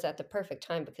it was at the perfect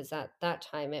time because that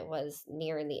time it was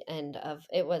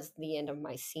the end of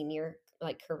my senior,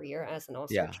 like, career as an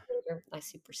all-star yeah, cheerleader. I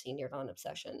super seniored on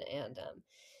Obsession,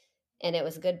 and it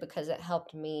was good because it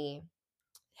helped me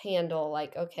handle,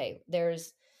 like, okay,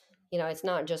 it's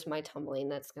not just my tumbling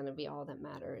that's gonna be all that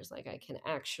matters, like, I can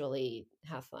actually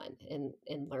have fun and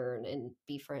learn and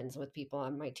be friends with people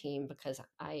on my team because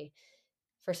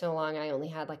for so long, I only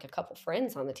had, like, a couple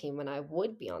friends on the team when I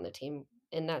would be on the team,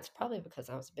 and that's probably because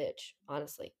I was a bitch,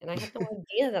 honestly, and I had no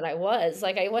idea that I was,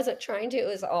 like, I wasn't trying to, it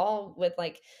was all with,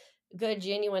 like, good,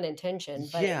 genuine intention,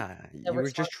 but it yeah, the you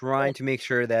were just trying responsibility. to make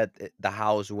sure that the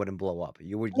house wouldn't blow up.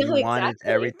 You No, wanted exactly.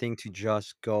 everything to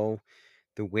just go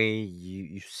the way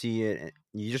you see it, and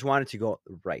you just want it to go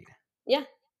right. Yeah,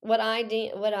 what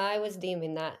I was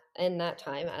deeming that in that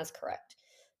time as correct,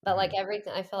 but, like, Mhm,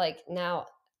 everything I feel like now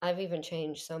I've even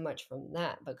changed so much from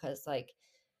that because, like,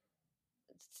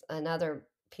 another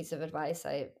piece of advice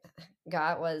I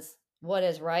got was what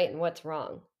is right and what's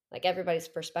wrong. Like everybody's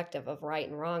perspective of right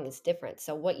and wrong is different.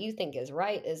 So what you think is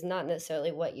right is not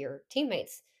necessarily what your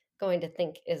teammates going to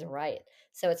think is right.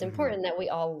 So it's mhm, important that we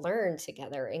all learn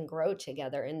together and grow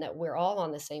together and that we're all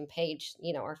on the same page,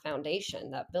 our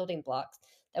foundation, that building blocks,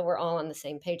 that we're all on the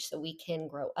same page so we can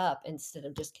grow up instead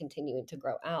of just continuing to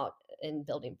grow out in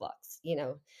building blocks.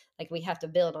 Like we have to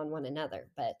build on one another.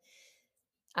 But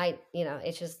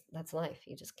it's just that's life.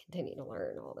 You just continue to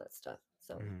learn all that stuff.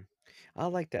 So, mhm. I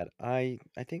like that. I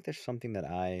think there's something that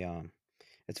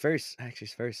it's very actually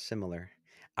it's very similar.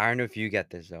 I don't know if you get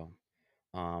this though.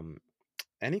 Um,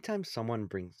 anytime someone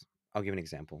brings, I'll give an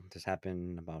example. This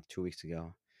happened about 2 weeks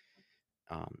ago.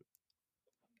 Um,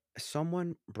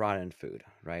 someone brought in food,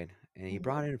 right? And he mhm,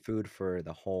 brought in food for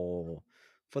the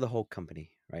whole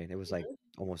company, right? It was like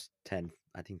mhm. almost 10,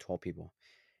 I think 12 people.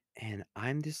 And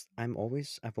I've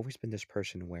always been this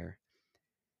person where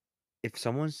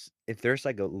if there's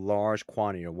like a large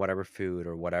quantity or whatever food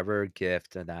or whatever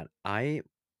gift and that, I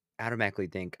automatically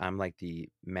think I'm like the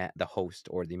host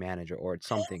or the manager or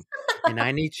something, and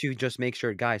I need to just make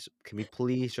sure, "Guys, can we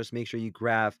please just make sure you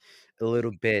grab a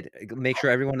little bit, make sure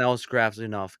everyone else grabs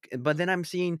enough." But then I'm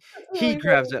seeing That's really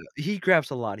funny. he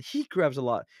grabs a lot, he grabs a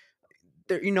lot.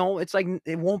 It's like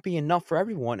it won't be enough for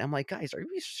everyone. I'm like, "Guys, are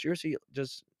we seriously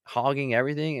just hogging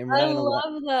everything and we're I not gonna let."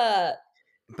 love that.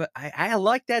 But I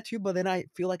like that too, but then I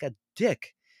feel like a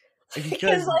dick,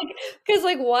 Because, because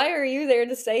like why are you there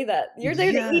to say that? You're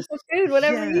there to eat yes, the food,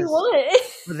 whatever you yes.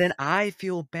 want. But then I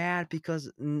feel bad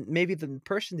because maybe the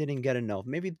person didn't get enough,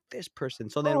 maybe this person.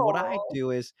 So then what I Oh,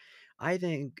 do is I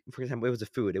think, for example, it was a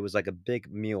food. It was like a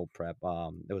big meal prep.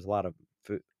 There was a lot of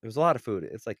food. There was a lot of food.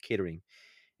 It's like catering,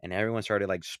 and everyone started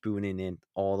like spooning in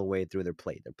all the way through their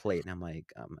plate. And I'm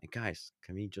like, guys,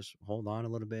 can we just hold on a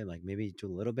little bit? Like maybe do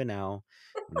a little bit now.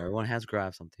 When everyone has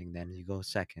grabbed something, then you go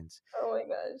seconds. oh my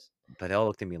gosh. But they all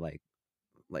looked at me like,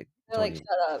 They're like, "Tony,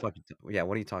 "Shut up." fuck you yeah,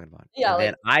 what are you talking about?" Yeah, And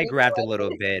like, then I "Leave it grabbed a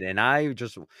little alone." bit, and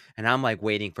I'm, like,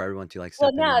 waiting for everyone to, like,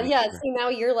 Well, step in now and make yeah, sure. see, now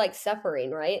you're, like,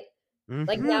 suffering, right?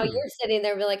 Like, now Mhm. you're sitting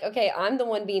there and be like, "Okay, I'm the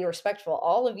one being respectful.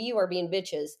 All of you are being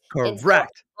bitches, and so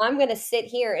Correct. I'm gonna sit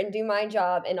here and do my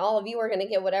job, and all of you are gonna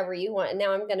get whatever you want, and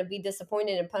now I'm gonna be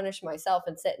disappointed and punish myself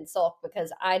and sit and sulk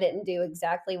because I didn't do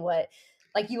exactly what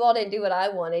like, you all didn't do what I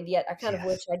wanted, yet I kind of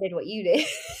wish Yes. I did what you did."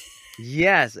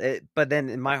 Yes, but then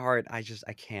in my heart, I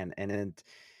can't, and then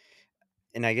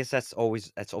and I guess that's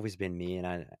always been me, and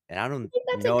I I don't think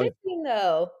that's a know good if thing,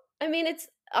 though. I mean, it's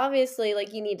obviously,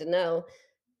 like, you need to know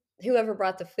whoever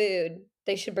brought the food,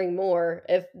 they should bring more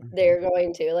if Mhm, they're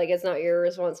going to, like, it's not your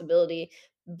responsibility,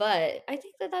 but I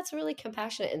think that that's really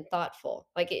compassionate and thoughtful,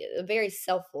 like, very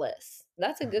selfless.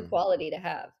 That's a good mhm. quality to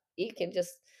have. You can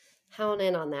just hone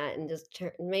in on that and just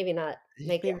maybe not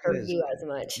make it Maybe hurt because you as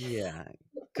much. yeah,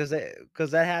 because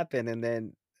that happened, and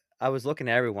then I was looking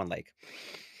at everyone like,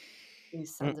 You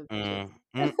sons of bitches.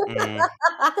 "Mm-mm,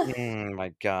 mm-mm, my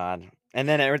god," and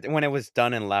then everything when it was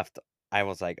done and left, I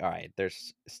was like, "Alright,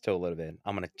 there's still a little bit.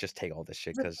 I'm gonna just take all this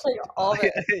shit Just 'cause, take all of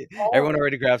it, all of everyone it.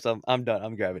 already grabbed some. I'm done.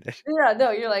 I'm grabbing it." Yeah,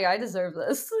 no, you're like, "I deserve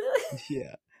this."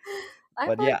 Yeah, I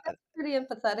but feel like yeah, that's pretty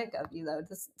empathetic of you, though,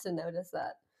 just to notice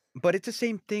that. but it's the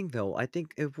same thing, though. I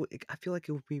think I feel like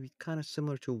it would be kinda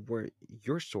similar to where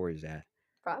your story is at.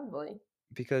 Probably.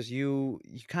 Because you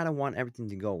kinda want everything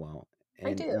to go well,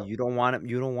 I and do. you don't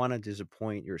wanna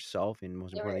disappoint yourself, and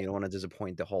most You're importantly, right. you don't wanna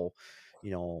disappoint the whole,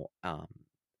 you know,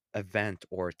 event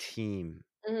or team,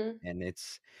 Mhm. and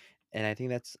and I think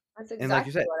that's That's and like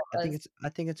you exactly said, what it was. I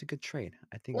think it's a good trade.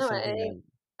 I think it's No, something that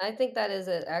I think that is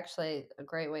actually a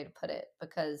great way to put it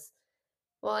because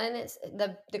well, and it's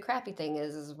the crappy thing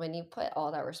is when you put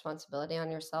all that responsibility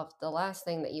on yourself, the last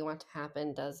thing that you want to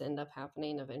happen does end up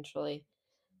happening eventually.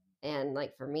 And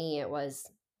like for me, it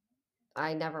was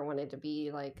I never wanted to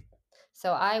be like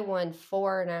so I won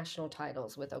 4 national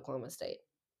titles with Oklahoma State.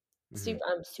 mhm.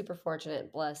 I'm super fortunate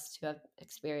and blessed to have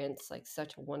experienced like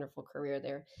such a wonderful career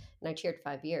there. And I cheered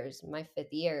 5 years. My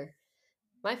 5th year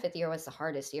was the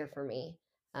hardest year for me.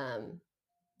 Um,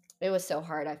 it was so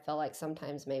hard, I felt like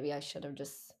sometimes maybe I should have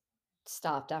just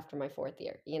stopped after my 4th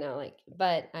year, like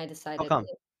but I How decided, come?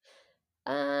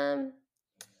 um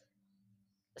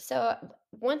so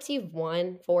once you've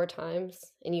won 4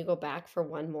 times and you go back for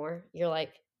 1 more, you're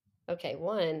like, "Okay,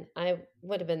 1, I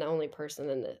would have been the only person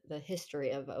in the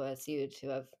history of OSU to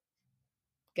have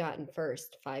gotten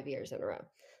first 5 years in a row."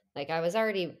 Like, I was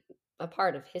already a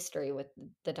part of history with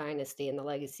the dynasty and the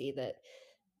legacy that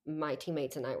my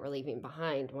teammates and I were leaving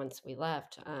behind once we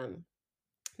left.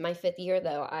 My 5th year,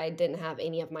 though, I didn't have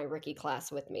any of my rookie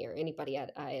class with me or anybody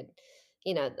I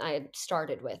had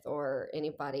started with or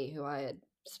anybody who I had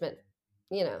spent,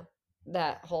 you know,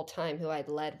 that whole time who I'd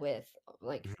led with,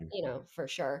 like, Mhm, for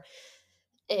sure.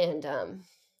 And,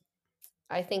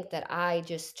 I think that I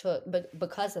just took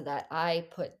because of that, I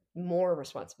put more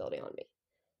responsibility on me.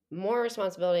 More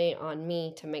responsibility on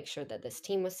me to make sure that this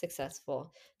team was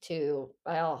successful.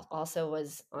 Also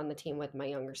was on the team with my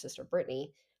younger sister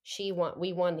Brittany.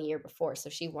 We won the year before, so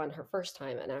she won her first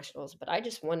time at nationals, but I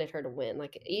just wanted her to win.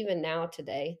 Like even now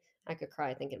today, I could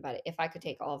cry thinking about it. If I could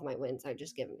take all of my wins, I'd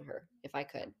just give them to her if I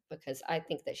could, because I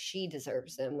think that she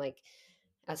deserves them. Like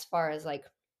as far as like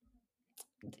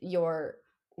your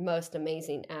most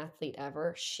amazing athlete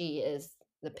ever, she is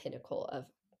the pinnacle of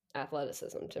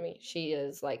athleticism to me. She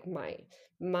is like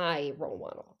my role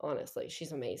model, honestly.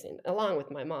 She's amazing, along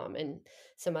with my mom and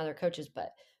some other coaches,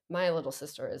 but my little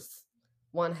sister is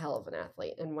one hell of an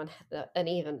athlete and an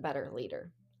even better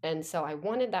leader. And so I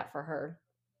wanted that for her.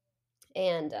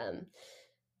 And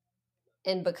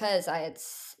and because I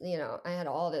had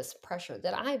all this pressure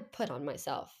that I put on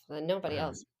myself, and nobody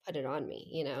uh-huh. else put it on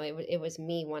me. It was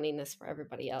me wanting this for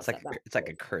everybody else at that It's like point.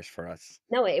 a curse for us.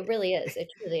 No, it really is. It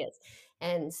truly is.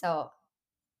 And so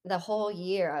the whole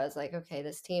year I was like, okay,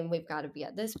 this team, we've got to be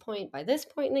at this point by this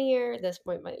point in the year, this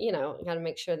point by, got to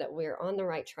make sure that we're on the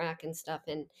right track and stuff.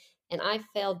 And I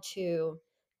failed to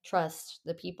trust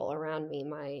the people around me,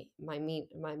 my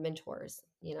mentors,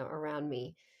 around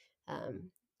me.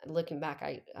 Um, Looking back,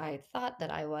 I thought that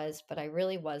I was, but I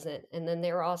really wasn't. And then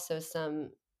there were also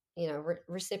some,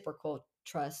 reciprocal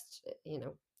trust,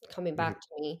 coming Mhm. back to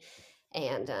me.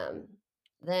 And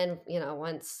then,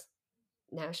 once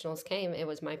nationals came, it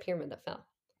was my pyramid that fell,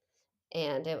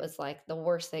 and it was, like, the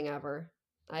worst thing ever.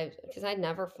 I because I'd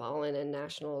never fallen in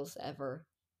nationals ever,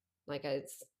 like,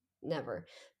 it's never,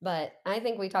 but I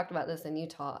think we talked about this in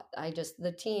Utah. I just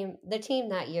the team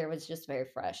that year was just very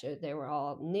fresh. They were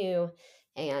all new,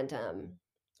 and,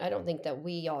 I don't think that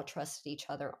we all trusted each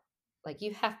other. Like,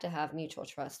 you have to have mutual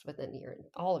trust within your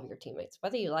all of your teammates.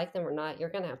 Whether you like them or not, you're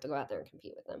gonna have to go out there and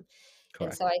compete with them.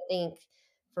 And Correct. so I think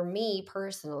for me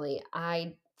personally,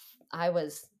 I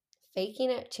was faking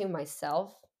it to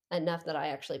myself enough that I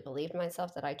actually believed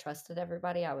myself that I trusted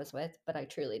everybody I was with, but I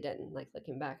truly didn't. Like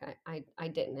looking back, I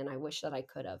didn't, and I wish that I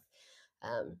could have.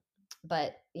 Um,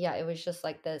 but yeah, it was just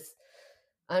like this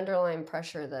underlying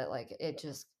pressure that like it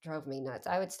just drove me nuts.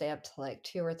 I would stay up to like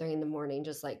 2 or 3 in the morning,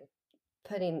 just like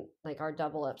putting like our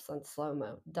double ups on slow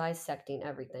mo, dissecting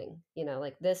everything.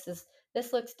 Like this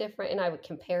looks different, and I would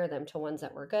compare them to ones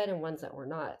that were good and ones that were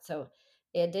not. So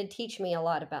it did teach me a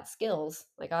lot about skills.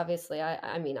 Like obviously,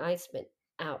 I mean, I spent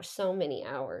out so many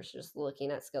hours just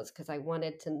looking at skills because I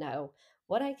wanted to know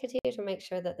what I could do to make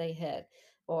sure that they hit,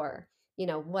 or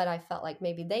what I felt like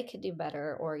maybe they could do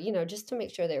better, or just to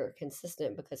make sure they were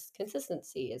consistent, because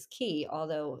consistency is key.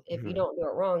 Although if you Mhm. don't do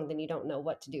it wrong, then you don't know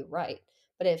what to do right.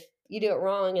 But if you do it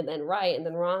wrong and then right and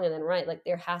then wrong and then right, like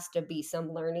there has to be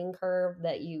some learning curve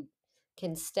that you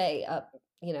can stay up,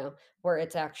 where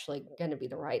it's actually going to be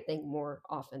the right thing more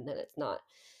often than it's not.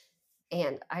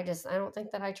 And I don't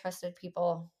think that I trusted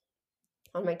people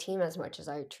on my team as much as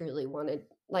I truly wanted,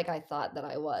 like I thought that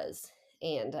I was.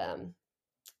 And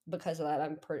because of that,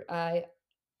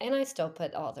 I still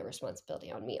put all the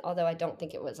responsibility on me, although I don't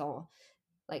think it was all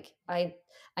like, I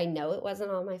know it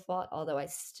wasn't all my fault, although I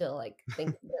still, like,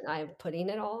 think that I'm putting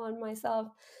it all on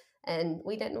myself, and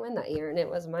we didn't win that year, and it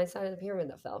was my side of the pyramid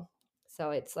that fell.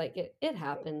 So it's like it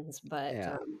happens, but,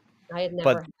 Yeah. I had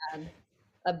But never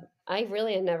had I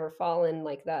really had never fallen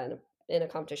like that in a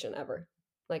competition ever,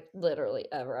 like,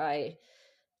 literally ever.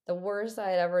 The worst I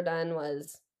had ever done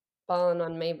was fallen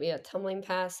on maybe a tumbling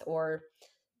pass or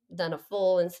done a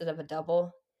full instead of a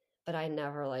double, but I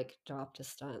never, like, dropped a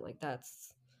stunt, like,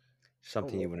 that's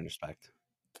something oh you wouldn't expect.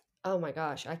 oh my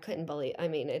gosh, I couldn't believe, I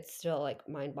mean, it's still, like,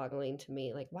 mind-boggling to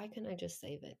me, like, why couldn't I just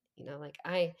save it? Like,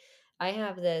 I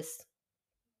have this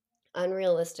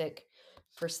unrealistic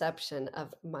perception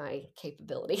of my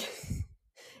capability.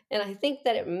 And I think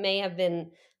that it may have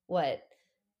been what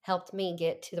helped me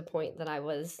get to the point that I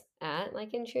was at,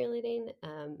 like, in cheerleading,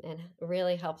 and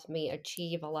really helped me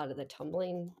achieve a lot of the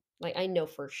tumbling. Like, I know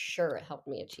for sure it helped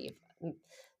me achieve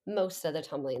most of the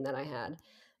tumbling that I had,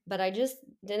 but I just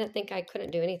didn't think I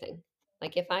couldn't do anything.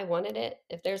 Like, if I wanted it,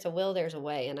 if there's a will, there's a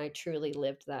way, and I truly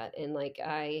lived that. And like,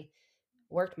 I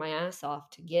worked my ass off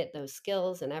to get those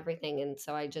skills and everything, and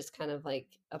so I just kind of,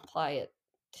 like, apply it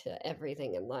to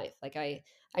everything in life. Like, I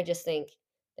just think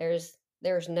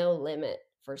there's no limit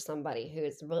for somebody who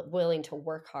is willing to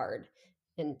work hard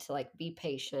and to, like, be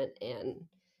patient and,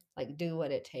 like, do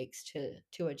what it takes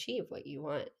to achieve what you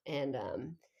want. And,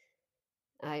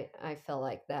 I feel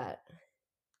like that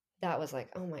was like,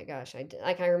 "Oh my gosh," like,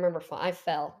 I remember I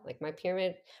fell, like, my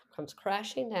pyramid comes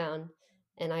crashing down,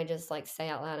 and I just, like, say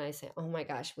out loud, and I say, "Oh my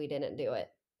gosh, we didn't do it.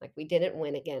 Like, we didn't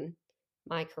win again.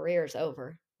 My career's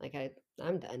over. Like,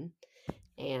 I'm done."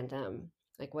 And,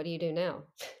 like, what do you do now?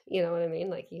 You know what I mean?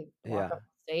 Like, you walk Yeah. off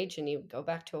the stage and you go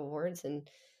back to awards, and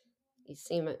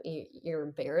you're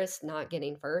embarrassed not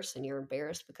getting first, and you're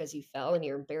embarrassed because you fell, and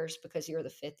you're embarrassed because you're the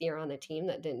 5th year on the team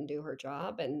that didn't do her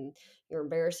job, and you're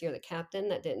embarrassed you're the captain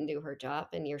that didn't do her job,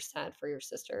 and you're sad for your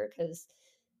sister because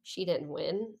she didn't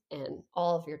win, and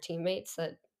all of your teammates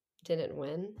that didn't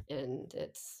win, and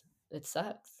it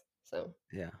sucks. So,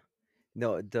 Yeah.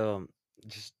 No,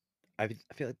 just I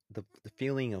feel like the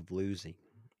feeling of losing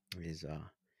is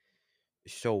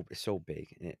so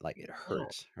big, and it yeah.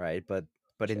 hurts, right? But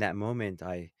in Sure. that moment,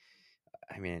 I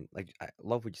mean, like, I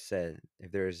love what you said.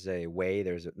 If there's a way,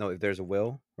 there's a no. If there's a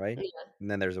will, right, Yeah, and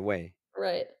then there's a way.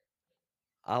 right.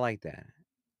 I like that,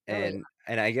 Oh, yeah.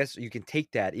 and I guess you can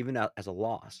take that even out as a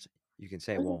loss. You can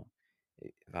say, Mhm. well,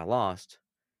 if I lost,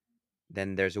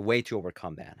 then there's a way to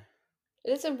overcome that.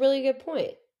 It's a really good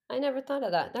point. I never thought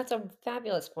of that. That's a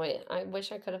fabulous point. I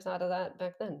wish I could have thought of that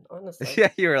back then, honestly.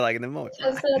 Yeah, you were like in the moment.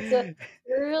 Because that's a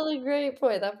really great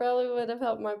point. That probably would have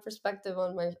helped my perspective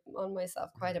on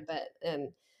myself quite a bit.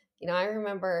 And, I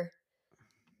remember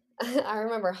I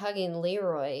remember hugging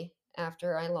Leroy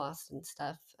after I lost and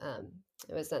stuff.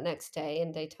 It was the next day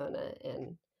in Daytona,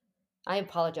 and I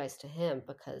apologized to him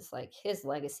because, like, his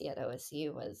legacy at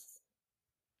OSU was,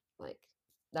 like,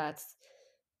 that's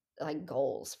like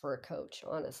goals for a coach,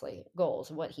 honestly.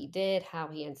 Goals, what he did, how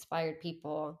he inspired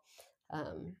people,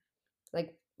 um,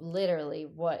 like literally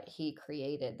what he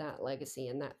created, that legacy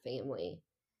and that family.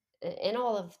 And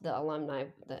all of the alumni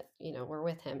that, were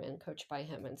with him and coached by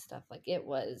him and stuff. Like, I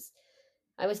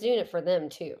was doing it for them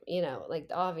too, like,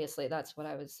 obviously that's what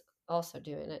I was also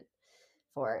doing it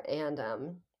for. And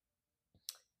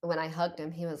when I hugged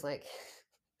him, he was like,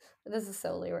 this is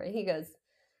so Leroy. He goes,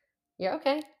 "You're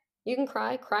okay. You can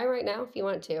cry right now if you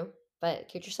want to, but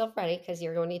get yourself ready because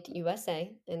you're going to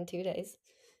USA in 2 days,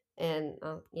 and,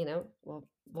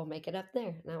 we'll make it up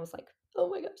there." And I was like, "Oh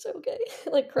my gosh, okay,"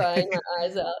 like, crying my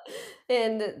eyes out.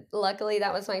 And luckily,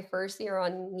 that was my first year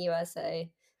on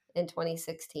USA in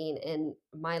 2016, and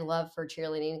my love for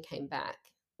cheerleading came back,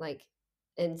 like,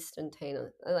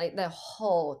 instantaneously. Like, the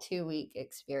whole 2-week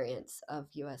experience of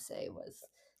USA was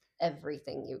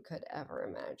everything you could ever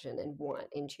imagine and want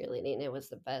in cheerleading. It was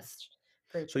the best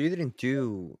group So of people.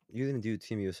 you didn't do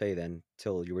Team USA then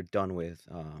till you were done with,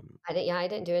 I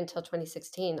didn't do it until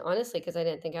 2016, honestly, because I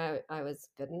didn't think I was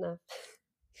good enough.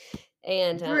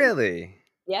 And, really?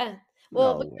 yeah.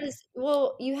 Well, No way.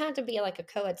 you had to be like a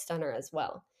co-ed stunner as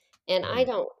well, and I Mhm,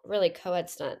 don't really co-ed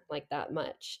stunt like that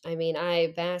much. I mean,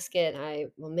 I basket,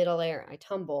 middle air, I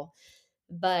tumble,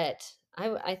 but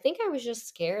I think I was just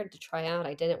scared to try out.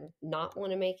 I didn't not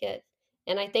wanna make it,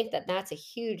 and I think that that's a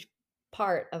huge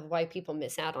part of why people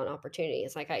miss out on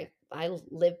opportunities. Like, I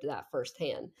lived that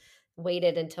firsthand.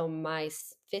 Waited until my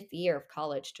 5th year of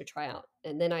college to try out,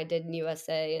 and then I did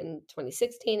USA in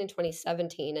 2016 and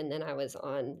 2017, and then I was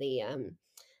on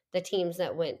the teams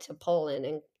that went to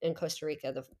Poland and Costa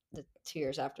Rica the 2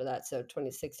 years after that, so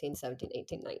 2016, 17,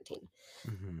 18, 19.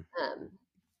 mhm. Um,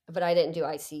 but I didn't do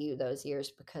ICU those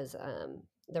years because,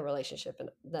 the relationship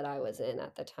that I was in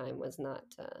at the time was not,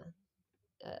 uh,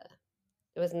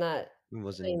 it was not It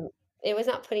wasn't putting it was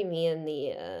not putting me in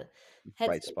the,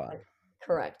 right headspace, spot. like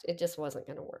correct, it just wasn't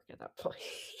gonna work at that point.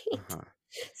 Uh-huh.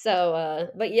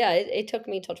 So, but yeah, it took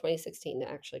me till 2016 to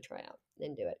actually try out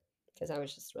and do it because I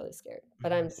was just really scared,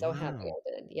 but I'm so happy Wow.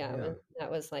 I did. Yeah, Yeah.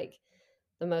 that was, like,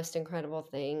 the most incredible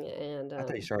thing, and, I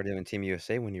thought you started doing Team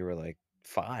USA when you were, like,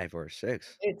 5 or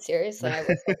 6. dude, seriously, I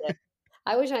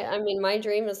wish I did. I mean, my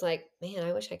dream is like, "Man,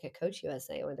 I wish I could coach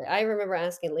USA one day." I remember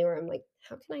asking Leroy, I'm like,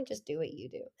 "How can I just do what you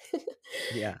do?"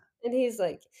 Yeah. And he's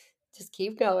like, "Just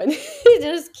keep going.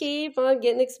 Just keep on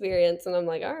getting experience." And I'm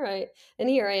like, "Alright." And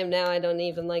here I am now, I don't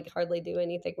even, like, hardly do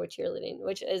anything with cheerleading,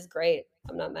 which is great.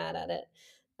 I'm not mad at it.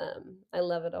 I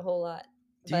love it a whole lot,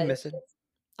 Do you but miss it? it's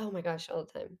oh my gosh, all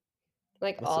the time.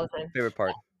 Like, What's all the the time. favorite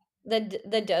part?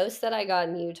 The dose that I got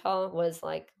in Utah was,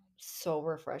 like, so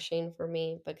refreshing for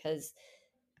me because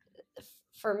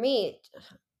for me,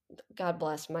 God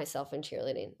bless myself in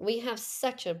cheerleading. We have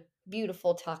such a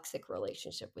beautiful toxic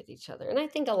relationship with each other. And I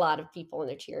think a lot of people in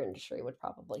the cheer industry would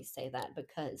probably say that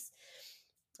because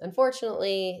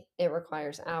unfortunately it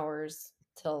requires hours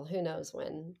till who knows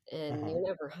when and Uh-huh. you're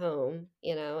never home,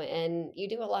 and you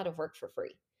do a lot of work for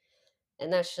free.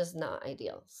 And that's just not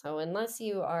ideal. So unless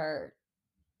you are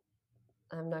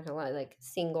I'm not gonna lie, like,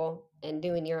 single and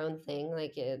doing your own thing,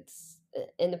 like, it's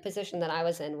in the position that I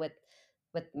was in with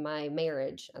my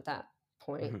marriage at that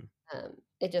point, Mhm.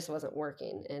 it just wasn't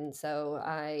working, and so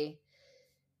I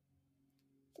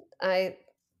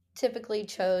typically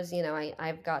chose,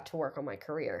 I've got to work on my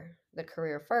career, the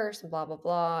career first, blah, blah,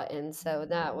 blah, and so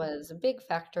that was a big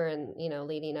factor in,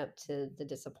 leading up to the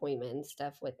disappointment and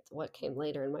stuff with what came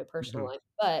later in my personal Mhm. life,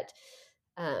 but,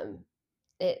 um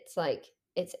it's like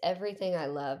it's everything I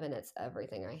love and it's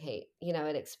everything I hate.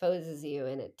 It exposes you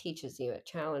and it teaches you, it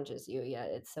challenges you,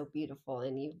 yet it's so beautiful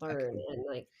and you I learn can and,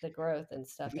 like, the growth and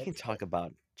stuff, we can it's talk just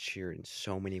about cheer in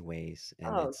so many ways,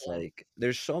 and oh, it's yeah. like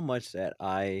there's so much that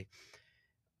I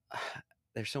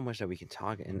there's so much that we can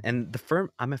talk and the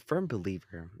firm I'm a firm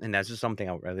believer, and that's just something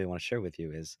I really wanna share with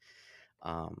you is,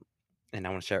 um and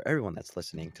I wanna share everyone that's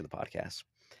listening to the podcast.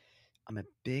 I'm a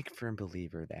big firm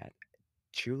believer that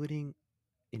cheerleading,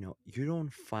 you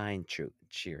don't find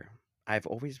cheer. I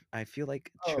feel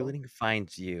like Oh, cheerleading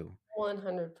finds you,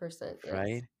 100%, yes.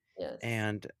 right? Yes.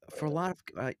 And Oh, for a yeah. lot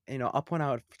of, I'll point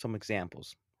out some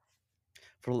examples.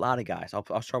 For a lot of guys,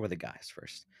 I'll start with the guys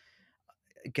first.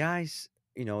 Guys,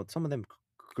 some of them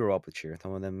grew up with cheer.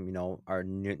 Some of them, are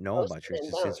know Most about of cheer them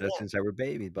since don't, since yeah, since they were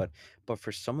babies. But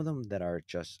for some of them that are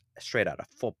just straight out of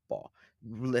football,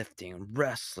 lifting,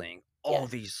 wrestling, all yes,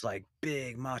 these like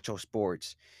big macho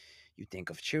sports, you think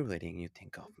of cheerleading. You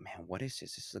think of, man, what is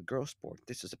this? This is a girl sport.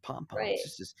 This is a pom poms. right,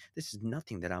 This is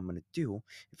nothing that I'm gonna do.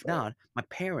 If right, not, my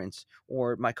parents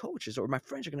or my coaches or my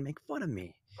friends are gonna make fun of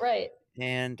me. right.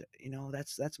 And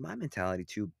that's my mentality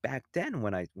too back then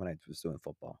when I was doing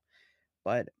football.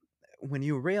 But when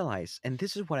you realize, and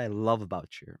this is what I love about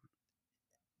cheer,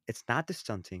 it's not the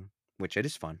stunting, which it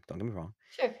is fun, don't get me wrong,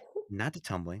 Sure. not the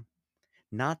tumbling,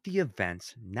 not the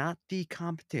events, not the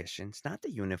competitions, not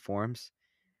the uniforms.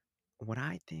 What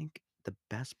I think the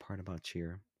best part about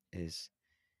cheer is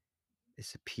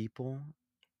is the people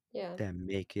Yeah. that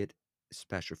make it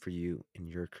special for you in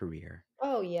your career.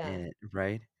 Oh, yeah. And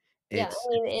right? Yeah, I It's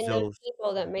mean, and those those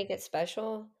people that make it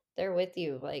special, they're with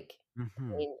you, like,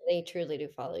 I mhm. mean, they truly do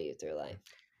follow you through life.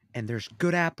 And there's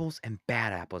good apples and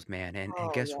bad apples, man, and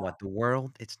Oh, guess yeah. what? The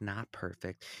world, it's not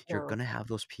perfect. You're No. gonna have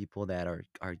those people that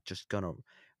are just gonna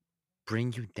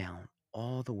bring you down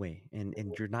all the way, and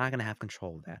you're not gonna have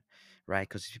control of that, right?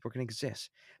 Because people are gonna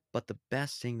exist. But the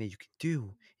best thing that you can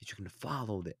do is you can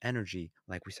follow the energy,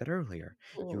 like we said earlier.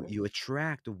 Mhm. You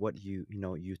attract what you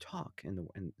talk in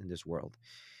in this world.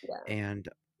 Yeah. And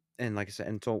like I said,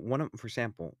 and so for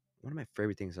example, one of my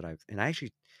favorite things that I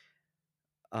actually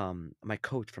my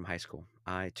coach from high school.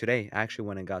 I actually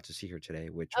went and got to see her today,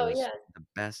 which Oh, was yeah. the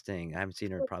best thing. I haven't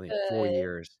seen her That's probably in four good.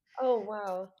 years. Oh,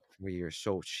 wow. 4 years.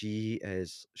 So she's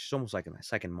almost like my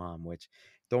second mom, which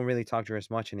don't really talk to her as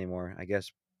much anymore. I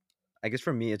guess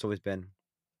for me it's always been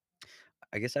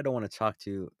I guess I don't want to talk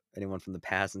to anyone from the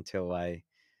past until I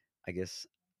guess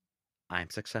I'm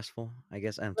successful. I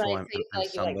guess until Right, so you feel I'm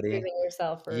like you like somebody. proving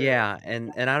yourself or Yeah,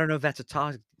 and I don't know if that's a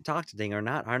toxic thing or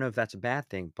not. I don't know if that's a bad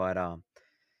thing,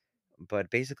 but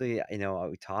basically,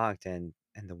 we talked, and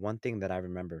the one thing that I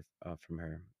remember from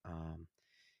her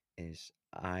is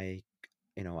I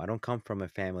don't come from a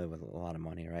family with a lot of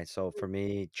money, right? So for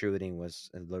me, cheerleading was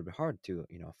a little bit hard to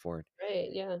afford, right,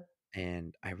 yeah.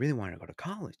 and I really wanted to go to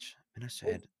college. And I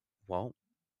Mm, said, "Well,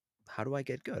 how do I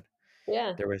get good?"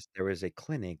 yeah. There was a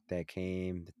clinic that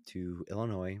came to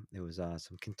Illinois. It was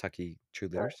some Kentucky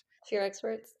Oh, cheerleaders. cheer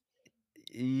experts?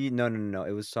 No, no, no, no.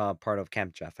 It was part of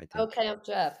Camp Jeff, I think. Okay, I'm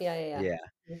Jeff. Yeah, yeah, yeah. Yeah.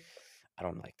 Mhm. I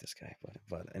don't like this guy,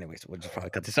 but anyways, we'll just probably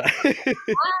cut this out.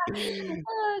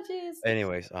 Oh, jeez.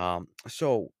 Anyways,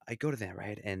 so I go to that,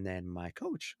 right? And then my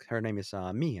coach, her name is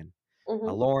Mian,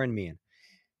 Mhm. Lauren Mian.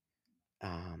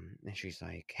 And she's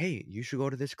like, "Hey, you should go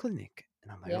to this clinic."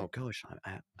 And I'm like, Yeah, "Oh gosh,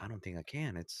 I don't think I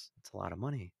can. It's a lot of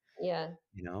money, yeah.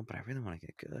 but I really want to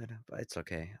get good, but it's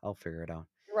okay. I'll figure it out."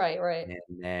 Right, right.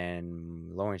 And then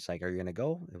Lauren's like, "Are you gonna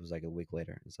go?" It was like a week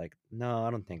later. It's like, "No,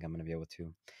 I don't think I'm gonna be able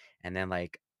to." And then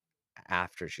like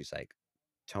after she's like,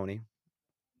 "Tony,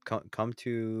 come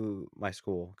to my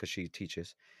school because she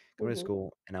teaches. Come to Mhm.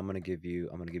 school, and I'm gonna give you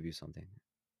something."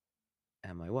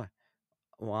 And I'm like, "What?"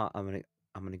 "Well, I'm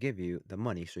gonna give you the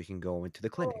money so you can go into the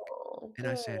clinic." Oh, And good.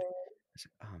 I said,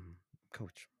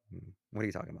 coach, what are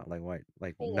you talking about? Like what?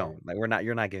 Like Yeah. no, like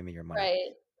you're not giving me your money."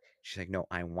 Right. She's like, "No,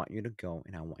 I want you to go,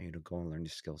 and I want you to go and learn the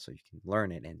skill so you can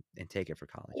learn it and take it for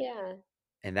college." Yeah.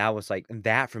 And that was like and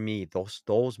that for me,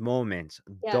 those moments,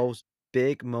 Yeah. those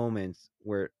big moments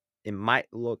where it might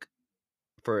look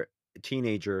for a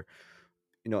teenager,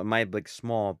 it might look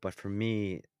small, but for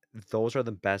me, those are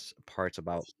the best parts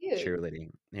about It's huge.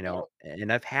 cheerleading, Yeah,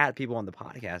 and I've had people on the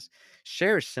podcast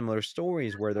share similar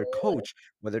stories where their absolutely. coach,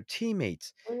 where their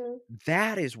teammates, Mhm.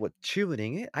 that is what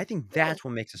cheerleading is. I think Yeah, that's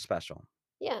what makes it special.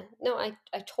 yeah. No, I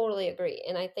totally agree,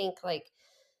 and I think, like,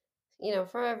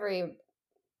 for every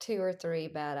 2 or 3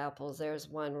 bad apples, there's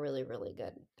one really, really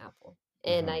good apple.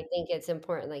 And I Mhm, think it's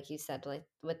important, like you said, like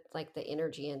with like the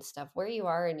energy and stuff, where you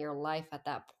are in your life at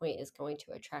that point is going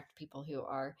to attract people who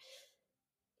are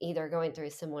either going through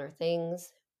similar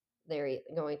things,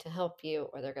 going to help you,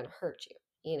 or they're going to hurt you.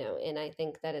 And I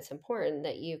think that it's important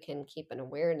that you can keep an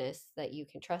awareness that you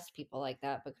can trust people like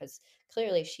that because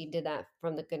clearly she did that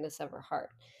from the goodness of her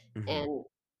heart. mhm, And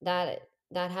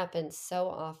that happens so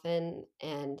often,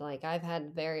 and like I've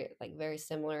had very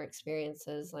similar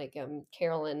experiences, like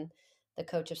Carolyn, the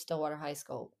coach of Stillwater High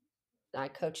School. I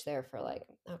coached there for like,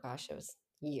 oh gosh, it was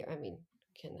year. I mean,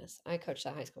 goodness, I coached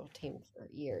that high school team for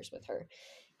years with her.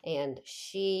 And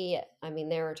I mean,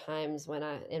 there were times when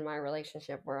in my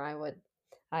relationship where I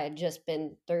had just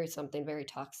been through something very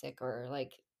toxic or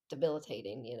like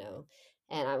debilitating,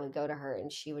 and I would go to her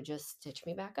and she would just stitch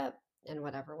me back up in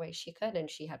whatever way she could. And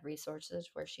she had resources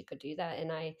where she could do that.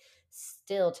 And I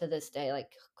still to this day,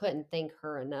 like, couldn't thank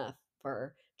her enough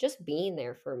for just being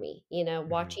there for me,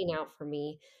 mhm, watching out for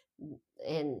me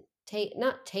and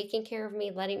not taking care of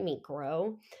me, letting me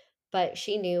grow, but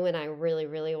she knew when I really,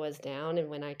 really was down and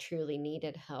when I truly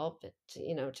needed help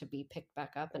to be picked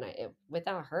back up. And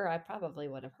without her, I probably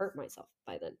would have hurt myself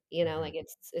by then. mhm, Like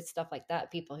it's stuff like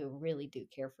that. People who really do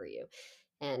care for you,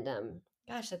 and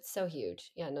gosh, that's so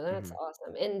huge. Yeah, no, that's mhm.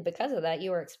 awesome. And because of that,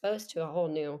 you were exposed to a whole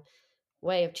new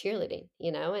way of cheerleading,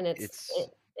 and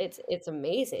It's it's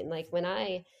amazing. Like when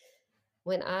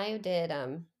I did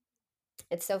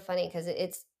it's so funny because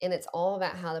it's all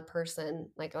about how the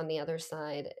person, like, on the other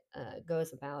side,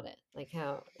 goes about it, like,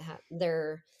 how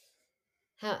their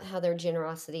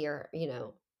generosity or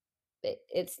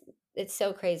it's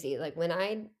so crazy, like, when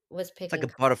I was it's like picking a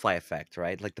butterfly effect,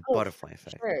 right? Like the oh, butterfly for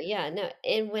effect. sure, yeah, no,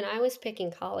 and when I was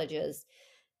picking colleges,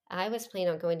 I was planning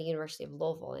on going to University of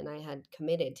Louisville, and I had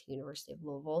committed to University of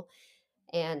Louisville,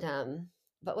 and,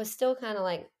 but was still kinda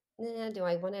like, "Nah, do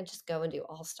I wanna just go and do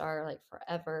All-Star, like,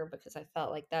 forever?" Because I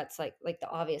felt like that's, like, the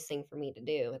obvious thing for me to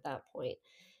do at that point,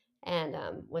 and,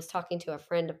 was talking to a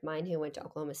friend of mine who went to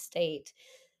Oklahoma State,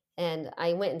 and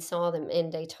I went and saw them in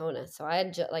Daytona. So I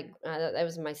had like that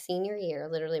was my senior year,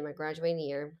 literally my graduating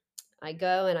year. I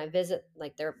go and I visit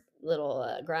like their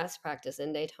little grass practice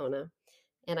in Daytona,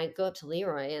 and I go up to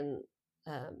Leroy and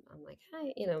I'm like,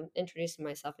 "Hi," introducing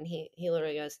myself, and he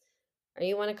literally goes, "Are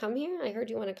you want to come here? I heard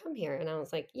you want to come here." And I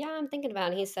was like, "Yeah, I'm thinking about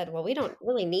it." And he said, "Well, we don't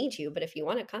really need you, but if you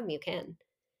want to come, you can."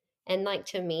 And, like,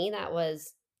 to me, that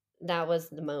was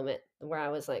the moment where I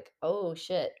was like, "Oh,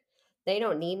 shit. They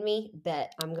don't need me,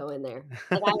 bet I'm going there."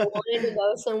 Like, I wanted to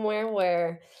go somewhere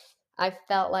where I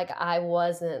felt like I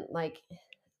wasn't, like,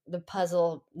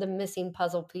 the missing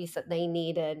puzzle piece that they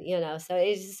needed. So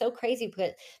it's just so crazy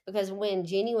because when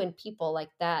genuine people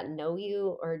like that know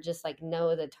you or just, like,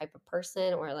 know the type of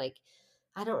person or, like,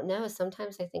 I don't know,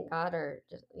 sometimes I think God or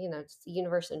just the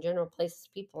universe in general places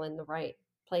people in the right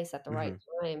place at the right Mhm.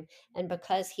 time, and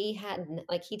because he hadn't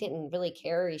like, he didn't really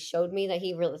care, he showed me that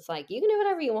he really it's like, "You can do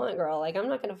whatever you want, girl, like, I'm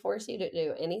not gonna force you to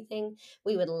do anything.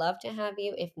 We would love to have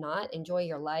you. If not, enjoy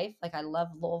your life." Like, I love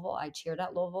Louisville, I cheered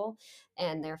at Louisville,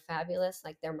 and they're fabulous,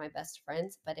 like, they're my best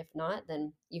friends, but if not,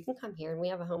 then you can come here and we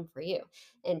have a home for you.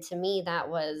 And to me, that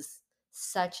was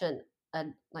such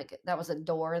like that was a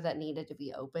door that needed to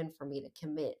be open for me to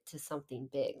commit to something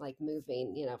big, like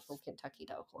moving, from Kentucky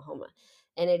to Oklahoma.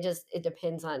 And it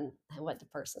depends on what the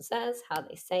person says, how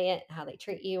they say it, how they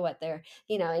treat you, what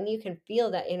and you can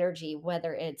feel that energy,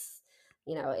 whether it's,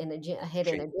 a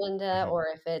hidden She agenda mhm. or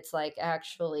if it's like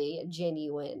actually a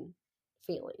genuine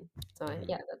feeling. So Mhm.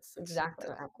 yeah, that's That's exactly th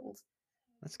what happens.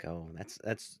 let's go.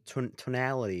 That's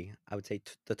tonality. I would say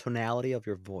the tonality of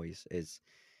your voice is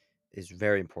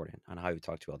very important on how you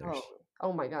talk to others.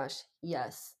 Oh my gosh,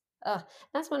 yes.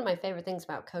 That's one of my favorite things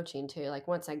about coaching too. Like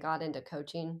once I got into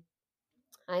coaching,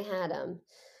 I had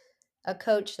a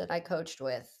coach that I coached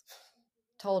with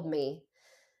told me,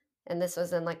 and this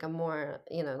was in like a more,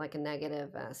 like a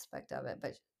negative aspect of it,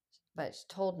 but she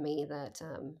told me that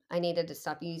I needed to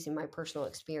stop using my personal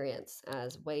experience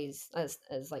as ways as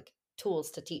like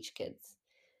tools to teach kids,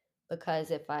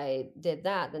 because if I did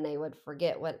that, then they would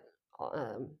forget what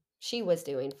she was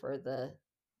doing for the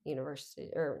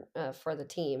university or for the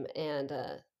team, and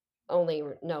only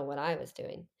know what I was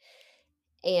doing.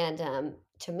 And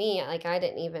to me, like I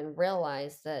didn't even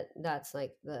realize that that's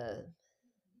like the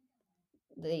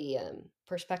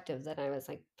perspective that I was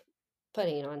like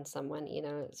putting on someone,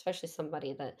 especially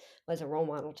somebody that was a role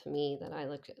model to me that I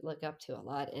look up to a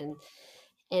lot. And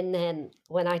then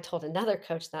when I told another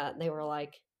coach that, they were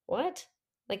like, "What?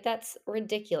 Like that's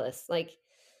ridiculous." Like,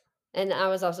 and I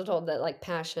was also told that like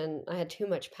passion, I had too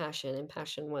much passion and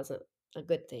passion wasn't a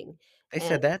good thing. They And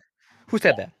said that? Who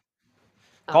yeah, said that?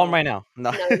 Call him oh right now.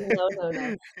 No. no, no, no,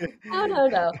 no. No, no,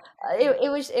 no.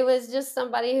 It was just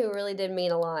somebody who really did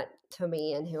mean a lot to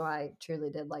me and who I truly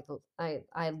did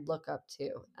I look up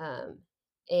to.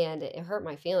 And it hurt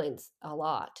my feelings a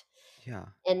lot.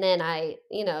 Yeah. And then I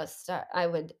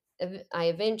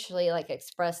eventually like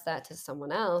expressed that to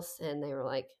someone else and they were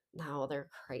like, "No, they're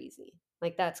crazy.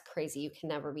 Like that's crazy. You can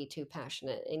never be too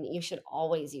passionate and you should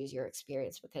always use your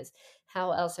experience because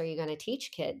how else are you going to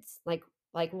teach kids? Like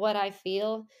what I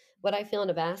feel in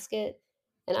a basket."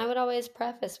 And I would always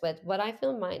preface with what I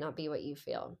feel might not be what you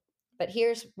feel. But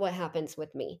here's what happens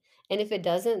with me. And if it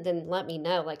doesn't, then let me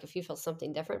know. Like if you feel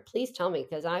something different, please tell me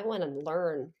because I want to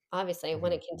learn. Obviously, I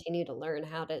want Mhm. to continue to learn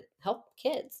how to help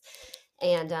kids.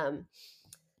 And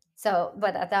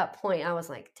but at that point, I was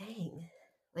like, dang,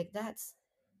 like that's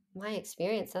my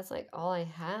experience. That's like all I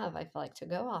have. I feel like to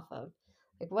go off of.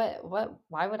 Like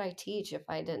why would I teach if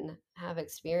I didn't have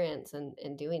experience in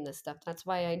doing this stuff? That's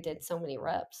why I did so many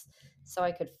reps, so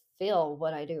I could feel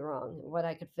what I do wrong, what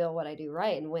I could feel what I do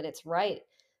right, and when it's right,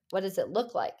 what does it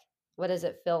look like? What does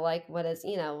it feel like? What is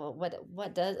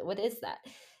what is that?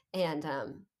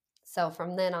 And so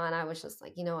from then on, I was just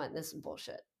like, you know what, this is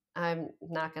bullshit. I'm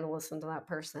not going to listen to that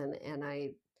person, and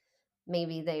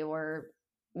maybe they were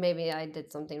maybe I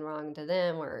did something wrong to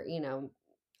them or,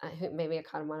 maybe I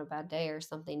caught them on a bad day or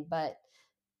something, but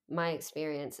my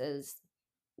experience is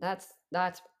that's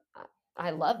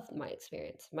I love my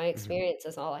experience. My Mhm. experience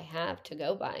is all I have to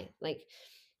go by. Like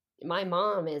my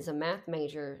mom is a math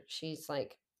major. She's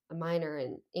like a minor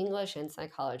in English and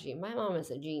psychology. My mom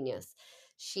is a genius.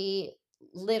 She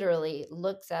literally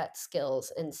looks at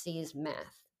skills and sees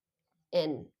math.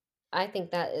 And I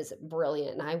think that is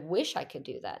brilliant. And I wish I could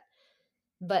do that.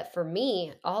 But for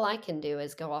me, all I can do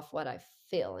is go off what I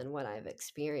feel and what I've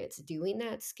experienced doing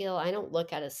that skill. I don't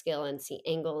look at a skill and see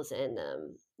angles and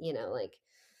like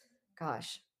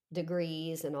gosh,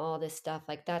 degrees and all this stuff.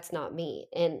 Like that's not me.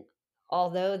 And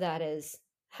although that is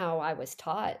how I was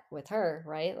taught with her,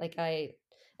 right? Like I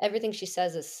everything she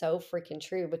says is so freaking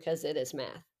true because it is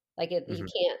math. Like,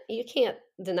 Mhm. you can't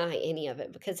deny any of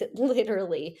it because it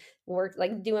literally works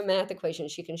like, do a math equation,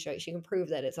 she can prove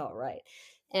that it's all right.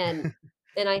 And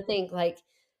I think, like,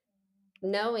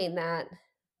 knowing that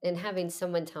and having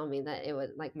someone tell me that it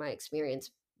was, like, my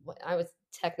experience, I was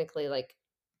technically, like,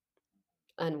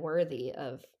 unworthy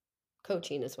of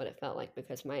coaching is what it felt like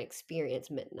because my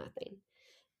experience meant nothing.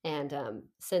 And,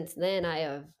 since then, I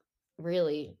have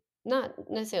really not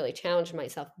necessarily challenged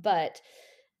myself, but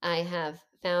I have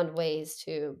found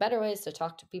better ways to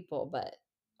talk to people, but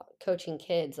coaching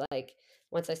kids, like,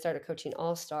 once I started coaching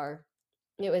All-Star,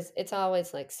 it's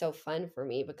always, like, so fun for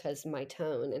me because my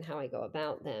tone and how I go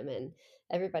about them, and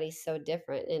everybody's so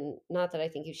different, and not that I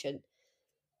think you should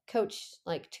coach,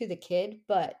 like, to the kid,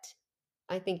 but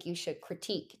I think you should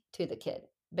critique to the kid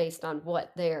based on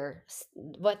what they're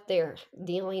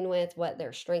dealing with, what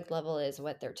their strength level is,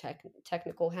 what their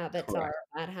technical habits are, Correct.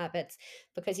 bad habits,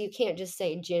 because you can't just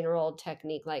say general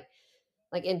technique like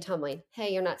in tumbling,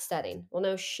 "Hey, you're not setting." "Well,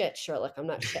 no shit, Sherlock, I'm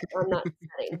not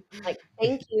setting." Like,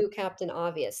 "Thank you, Captain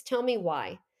Obvious. Tell me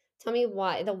why. Tell me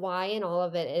why." The why in all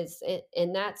of it is it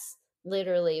and that's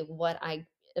literally what I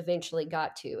eventually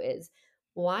got to is,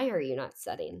 "Why are you not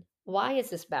setting? Why is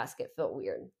this basket feel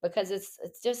weird?" Because it's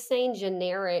just saying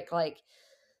generic, like,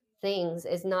 things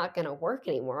is not gonna work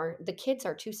anymore. The kids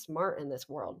are too smart in this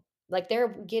world. Like, they're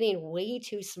getting way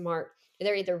too smart.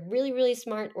 They're either really, really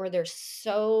smart or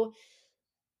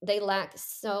they lack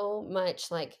so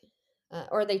much, like,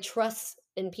 or they trust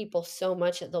in people so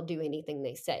much that they'll do anything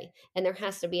they say, and there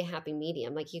has to be a happy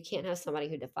medium, like, you can't have somebody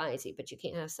who defies you, but you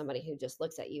can't have somebody who just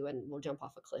looks at you and will jump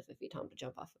off a cliff if you tell them to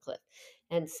jump off a cliff,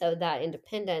 and so that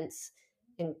independence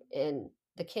in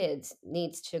the kids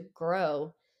needs to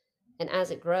grow, and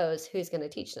as it grows, who's gonna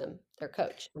teach them? Their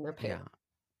coach and their parent, Yeah,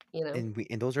 you know?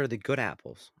 and those are the good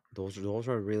apples. Those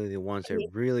are really the ones I that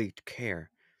mean really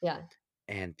care. yeah.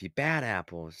 And the bad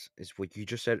apples is what you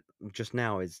just said just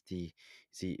now is the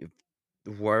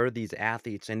where these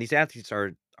athletes and these athletes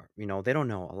are, they don't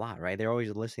know a lot, right? They're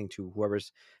always listening to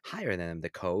whoever's higher than them, the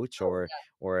coach Oh,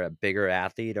 or a bigger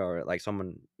athlete or like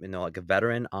someone, like a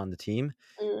veteran on the team.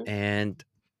 yeah. Mhm. And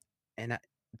and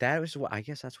that was what I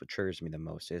guess that's what triggers me the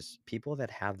most is people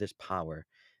that have this power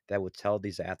that would tell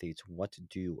these athletes what to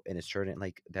do in a certain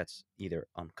like that's either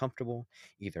uncomfortable,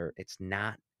 either it's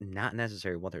not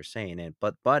necessary what they're saying, and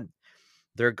but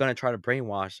they're gonna try to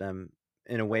brainwash them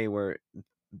in a way where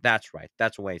that's right.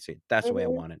 That's the way I see it. That's the way I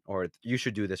Mhm. want it. Or you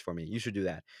should do this for me. You should do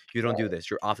that. You don't do Right, this.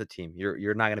 You're off the team.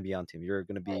 You're not gonna be on team. You're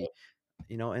gonna be, right.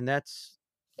 and that's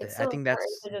It's I so think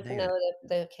important that's to just know negative.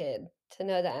 the kid, to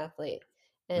know the athlete,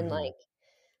 and, Mhm. like,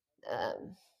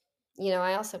 um,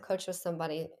 I also coached with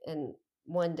somebody, and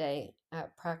one day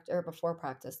at or before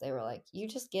practice, they were like, "You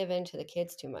just give in to the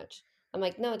kids too much." I'm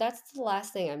like, "No, that's the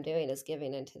last thing I'm doing is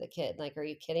giving in to the kid. Like, are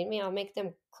you kidding me? I'll make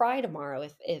them cry tomorrow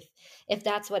if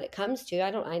that's what it comes to.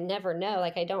 I never know.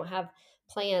 Like, I don't have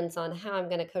plans on how I'm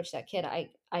gonna coach that kid.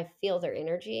 I feel their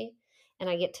energy and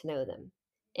I get to know them.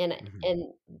 Mhm.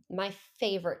 And my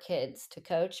favorite kids to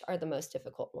coach are the most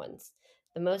difficult ones.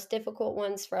 The most difficult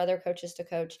ones for other coaches to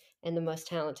coach and the most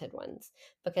talented ones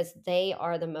because they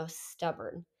are the most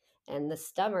stubborn. And the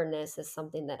stubbornness is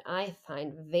something that I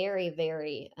find very,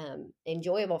 very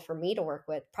enjoyable for me to work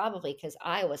with, probably because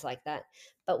I was like that.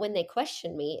 But when they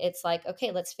question me, it's like,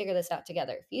 okay, let's figure this out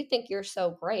together. If you think you're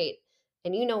so great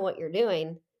and you know what you're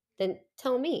doing, then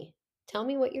tell me. Tell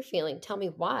me what you're feeling. Tell me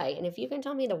why. And if you can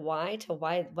tell me the why to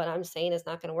why what I'm saying is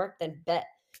not going to work, then bet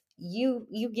you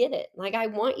get it. Like I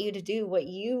want you to do what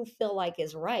you feel like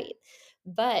is right.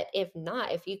 But if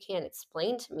not, if you can't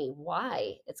explain to me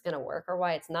why it's going to work or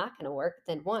why it's not going to work,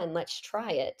 then one, let's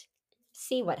try it.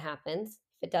 See what happens.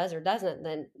 If it does or doesn't,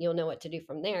 then you'll know what to do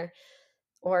from there.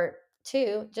 Or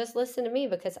 2, just listen to me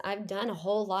because I've done a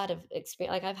whole lot of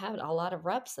experience. Like, I've had a lot of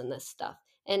reps in this stuff,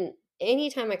 and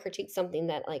anytime I critique something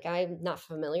that, like, I'm not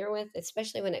familiar with,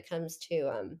 especially when it comes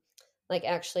to, like,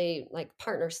 actually, like,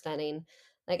 partner stunning,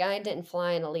 like, I didn't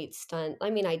fly an elite stunt. I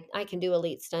mean, I can do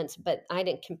elite stunts, but I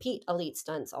didn't compete elite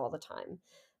stunts all the time,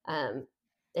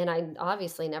 and I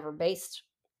obviously never based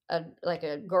a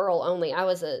girl only. I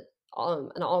was an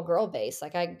all-girl base,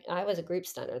 like, I was a group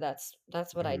stunner, that's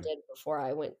what I Mhm. did before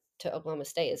I went to Oklahoma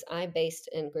State is I based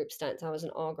in group stunts, I was an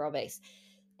all-girl base,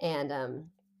 and,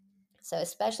 so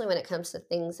especially when it comes to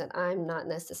things that I'm not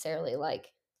necessarily,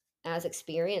 like, as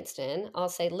experienced in, I'll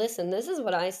say, "Listen, this is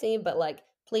what I see, but, like,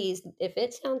 please, if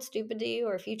it sounds stupid to you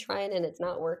or if you try it and it's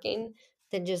not working,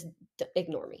 then just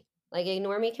ignore me. Like,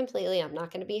 ignore me completely. I'm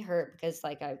not gonna be hurt because,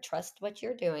 like, I trust what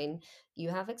you're doing. You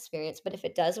have experience, but if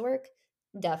it does work,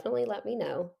 definitely let me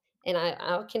know, and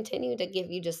I'll continue to give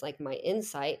you just, like, my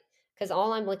insight because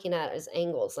all I'm looking at is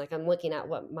angles. Like I'm looking at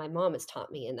what my mom has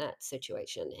taught me in that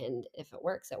situation. And if it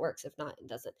works, it works. If not, it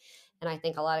doesn't. And I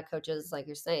think a lot of coaches, like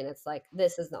you're saying, it's like,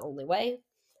 this is the only way.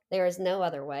 There is no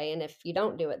other way. And if you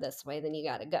don't do it this way, then you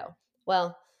got to go.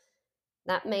 Well,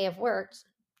 that may have worked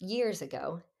years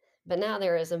ago, but now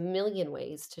there is a million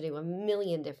ways to do a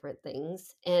million different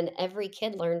things, and every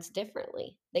kid learns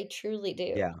differently. They truly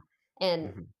do. Yeah.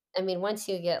 And Mhm. I mean, once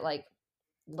you get like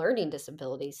learning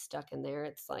disabilities stuck in there,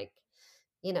 it's like,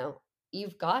 you know,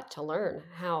 you've got to learn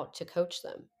how to coach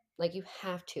them. Like you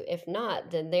have to. If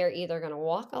not, then they're either going to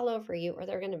walk all over you or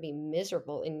they're going to be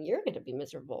miserable and you're going to be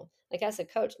miserable. Like as a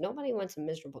coach, nobody wants a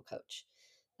miserable coach.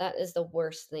 That is the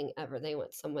worst thing ever. They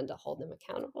want someone to hold them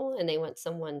accountable and they want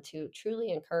someone to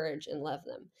truly encourage and love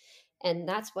them. And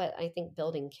that's what I think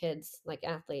building kids, like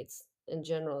athletes in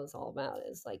general, is all about,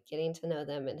 is like getting to know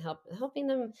them and helping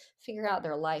them figure out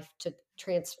their life to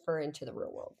transfer into the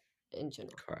real world in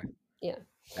general. Correct. Yeah.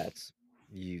 That's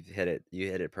you hit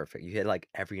it perfect. You hit, like,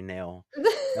 every nail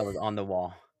that was on the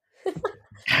wall.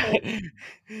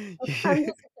 I'm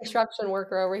just a construction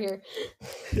worker over here.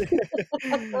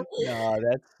 No,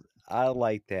 that's I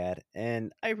like that,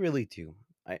 and I really do.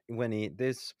 Winnie,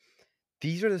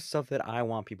 these are the stuff that I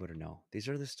want people to know. These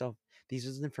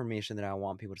is the information that I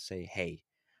want people to say, "Hey,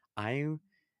 I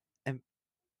am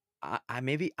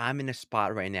maybe I'm in a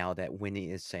spot right now that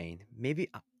Winnie is saying. Maybe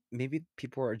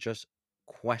people are just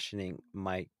questioning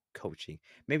my coaching.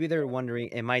 Maybe they're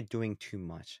wondering, am I doing too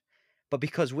much? But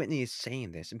because Whitney is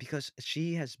saying this, and because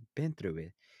she has been through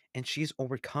it, and she's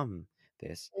overcome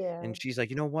this, Yeah. and she's like,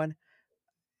 you know what?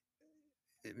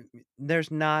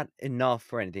 There's not enough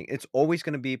for anything. It's always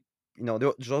going to be,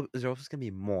 there's always going to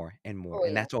be more and more, Oh,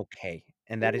 and yeah. that's okay,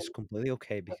 and that is Mhm. completely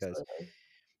okay because Absolutely.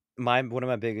 my one of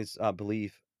my biggest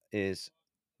belief is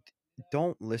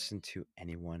don't listen to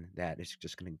anyone that is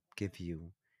just gonna give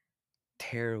you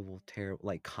terrible, terrible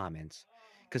like comments,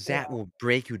 because Yeah. that will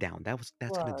break you down.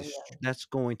 Well, yeah. That's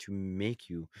going to make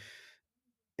you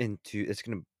into it's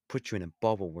gonna put you in a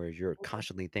bubble where you're Mhm.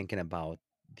 constantly thinking about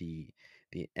the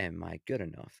am I good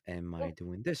enough? Am Yeah. I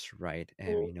doing this right?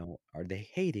 And Mhm. are they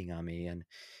hating on me? And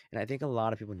I think a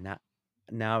lot of people not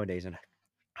nowadays in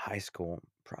high school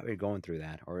probably going through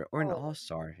that or an Oh,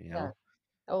 all-star, yeah.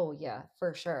 Oh, yeah,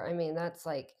 for sure. I mean, that's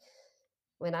like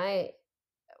when I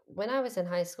when I was in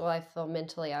high school, I feel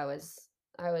mentally I was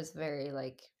very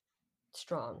like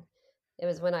strong. It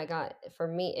was when I got for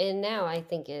me, and now I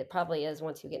think it probably is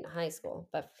once you get into high school.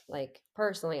 But like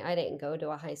personally, I didn't go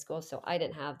to a high school, so I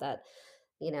didn't have that,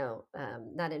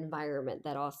 that environment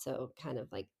that also kind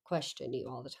of like questioned you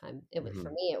all the time. It was for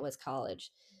Mhm, me, it was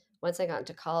college. Once I got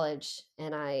into college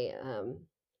and I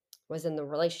was in the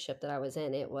relationship that I was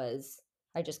in,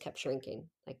 I just kept shrinking.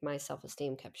 Like my self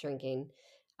esteem kept shrinking.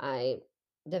 I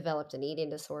developed an eating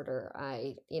disorder.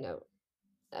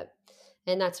 Uh,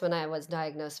 and that's when I was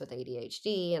diagnosed with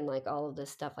ADHD and like all of this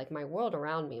stuff. Like my world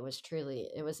around me was truly,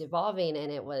 it was evolving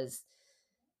and it was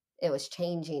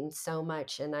changing so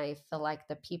much. And I feel like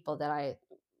the people that I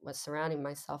was surrounding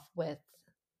myself with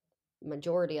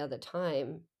majority of the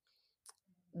time,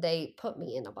 they put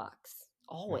me in a box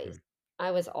always. mhm,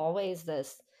 I was always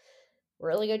this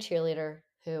really good cheerleader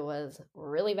who was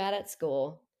really bad at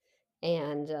school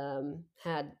and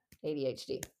had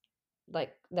ADHD.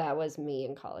 Like that was me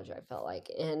in college, I felt like.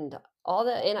 And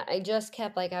I just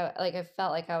kept I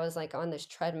felt like I was like on this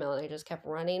treadmill and I just kept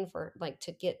running for like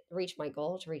to get reach my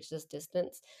goal, to reach this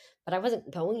distance, but I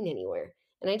wasn't going anywhere.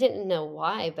 And I didn't know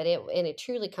why, but it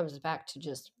truly comes back to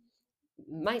just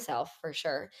myself for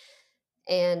sure,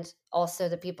 and also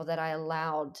the people that I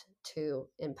allowed to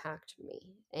impact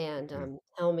me and mhm,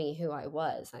 tell me who I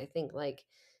was. I think like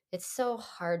it's so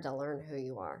hard to learn who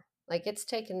you are. Like it's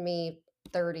taken me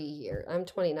 30 years. I'm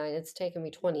 29. It's taken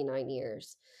me 29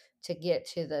 years to get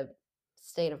to the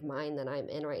state of mind that I'm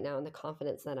in right now and the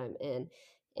confidence that I'm in.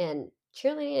 And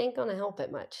cheerleading ain't going to help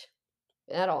it much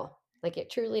at all. Like it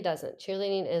truly doesn't.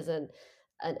 Cheerleading is an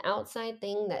outside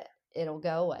thing that it'll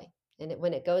go away. And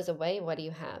when it goes away, what do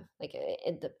you have? Like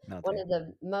one nothing. of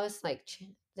the most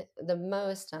the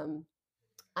most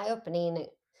eye-opening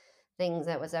things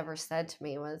that was ever said to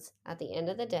me was, at the end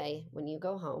of the day, when you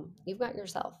go home, you've got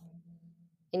yourself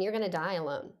and you're going to die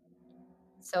alone.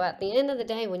 So at the end of the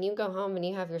day, when you go home and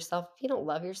you have yourself, if you don't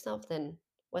love yourself, then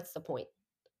what's the point?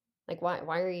 Like, why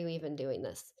are you even doing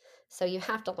this? So you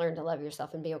have to learn to love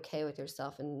yourself and be okay with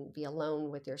yourself and be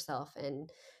alone with yourself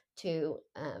and to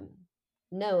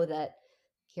know that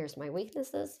here's my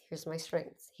weaknesses, here's my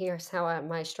strengths, here's how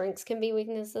my strengths can be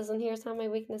weaknesses, and here's how my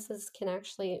weaknesses can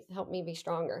actually help me be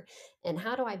stronger. And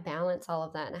how do I balance all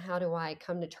of that? And how do I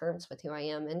come to terms with who I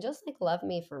am and just like love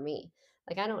me for me?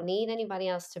 Like, I don't need anybody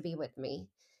else to be with me,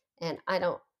 and I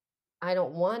don't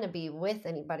wanna be with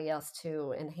anybody else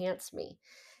to enhance me.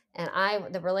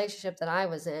 And the relationship that I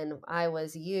was in, I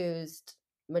was used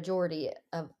majority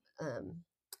of,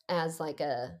 as like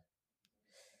a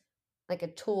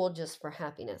tool just for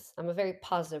happiness. I'm a very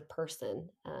positive person,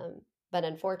 but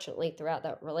unfortunately, throughout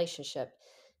that relationship,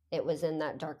 it was in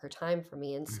that darker time for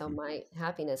me, and so Mhm. my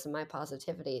happiness and my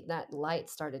positivity, that light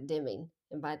started dimming,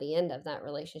 and by the end of that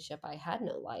relationship, I had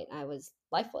no light. I was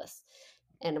lifeless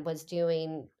and was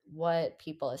doing what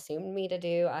people assumed me to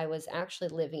do. I was actually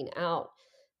living out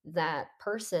that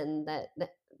person that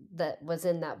was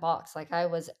in that box. Like, I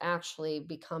was actually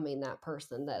becoming that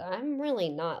person that I'm really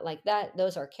not. Like, that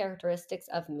those are characteristics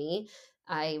of me.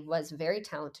 I was very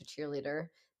talented cheerleader.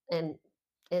 And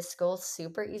is school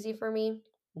super easy for me?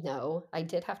 No, I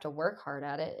did have to work hard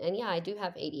at it. And yeah, I do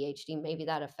have ADHD. Maybe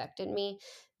that affected me,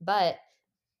 but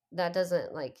that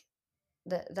doesn't like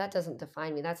that doesn't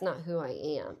define me. That's not who I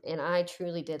am. And I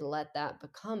truly did let that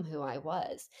become who I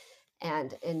was.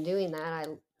 And in doing that,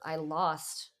 I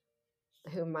lost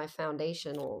who my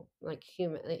foundational, like,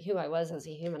 who I was as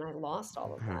a human. I lost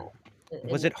all of Mhm. that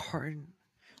Was in the it hard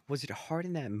was it hard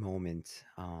in that moment,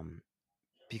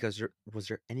 because was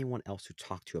there anyone else who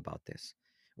talked to you about this?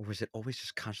 Or was it always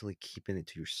just constantly keeping it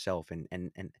to yourself and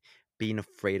being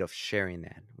afraid of sharing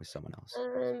that with someone else?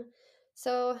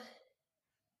 so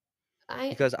I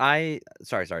Because I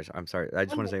sorry, I'm sorry. I go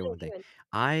just wanna ahead, say no, one go thing. ahead.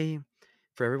 I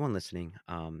For everyone listening,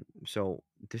 so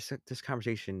this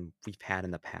conversation we've had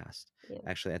in the past, Yeah.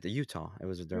 actually at the Utah, it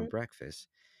was during Mhm. breakfast,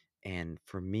 and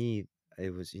for me,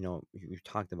 it was, you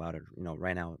talked about it,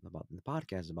 right now about the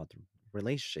podcast about the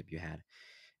relationship you had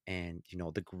and,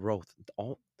 the growth,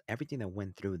 all everything that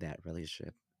went through that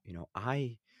relationship.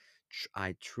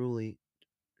 I truly,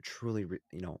 truly,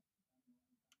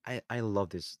 I love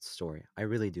this story. I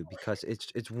really do because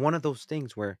it's one of those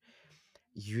things where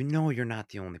you're not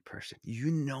the only person.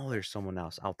 There's someone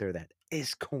else out there that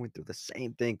is going through the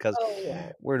same thing because Oh,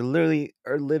 yeah. we're literally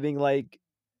are living like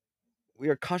we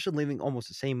are constantly living almost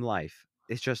the same life.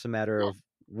 It's just a matter Yeah. of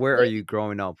where are Which you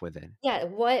growing up with it. Yeah,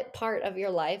 what part of your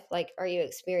life, like, are you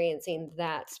experiencing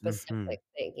that Mhm. specific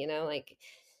thing, like,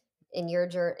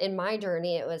 in my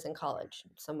journey, it was in college.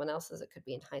 Someone else's, it could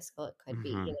be in high school, it could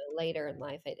be, Mhm. later in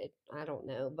life, I don't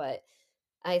know, but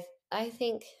I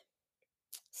think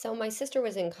so my sister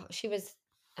was she was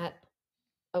at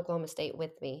Oklahoma State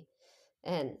with me,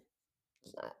 and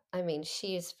I mean,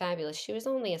 she's fabulous. She was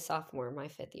only a sophomore my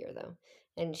 5th year, though,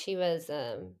 and she was,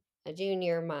 a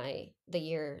junior the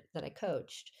year that I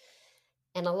coached,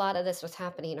 and a lot of this was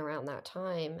happening around that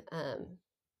time,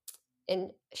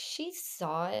 and she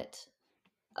saw it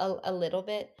a little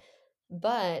bit,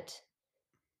 but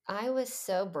I was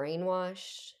so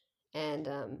brainwashed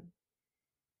and,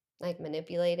 like,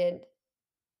 manipulated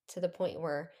to the point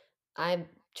where I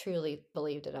truly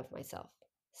believed it of myself.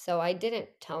 So I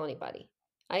didn't tell anybody.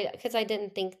 Because I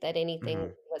didn't think that anything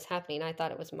Mhm. was happening. I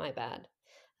thought it was my bad.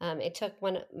 It took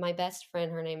my best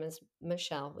friend, her name is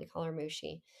Michelle. We call her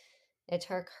Mushi. It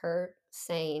took her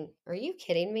saying, "Are you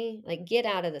kidding me? Like, get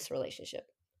out of this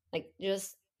relationship. Like,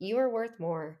 just you are worth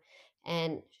more."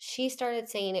 And she started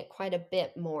saying it quite a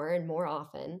bit more and more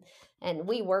often. And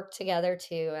we worked together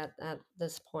too at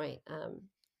this point.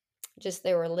 Just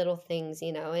there were little things,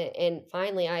 and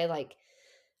finally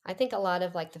I think a lot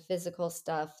of like the physical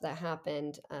stuff that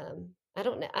happened, I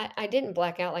don't know, I didn't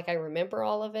black out, like I remember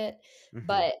all of it,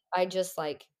 Mhm. but I just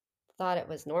like thought it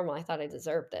was normal. I thought I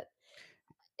deserved it.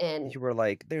 And You were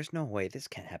like, "There's no way this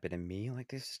can't happen to me. Like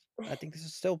this, I think this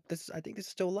is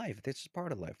still life. This is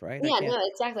part of life, right? I yeah, can't." no,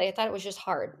 exactly. I thought it was just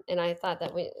hard. And I thought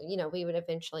that we would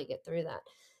eventually get through that.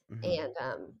 Mhm.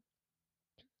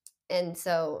 And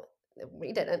so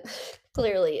we didn't.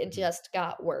 Clearly, it Mhm. just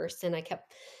got worse, and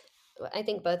I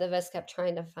think both of us kept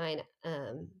trying to find,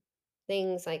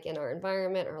 things, like, in our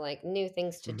environment or, like, new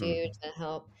things to do Mhm. to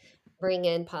help bring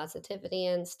in positivity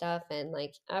and stuff, and,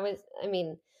 like, I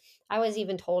was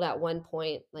even told at one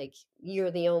point, like,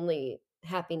 "You're the only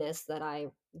happiness that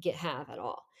I have at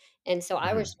all." And so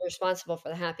I was Mhm. responsible for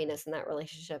the happiness in that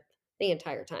relationship the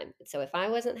entire time. So if I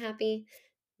wasn't happy,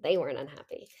 they weren't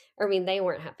unhappy. Or, I mean, they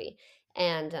weren't happy.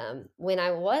 And, when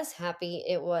I was happy,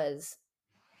 it was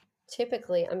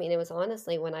typically, I mean, it was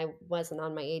honestly when I wasn't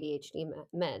on my ADHD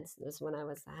meds, it was when I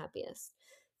was the happiest.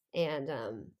 And,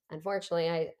 unfortunately,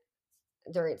 I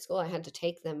during school, I had to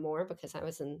take them more because I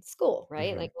was in school,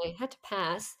 right? Mhm. Like, I had to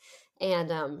pass, and,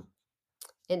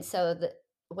 so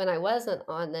when I wasn't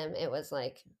on them, it was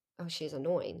like, "Oh, she's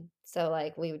annoying." So,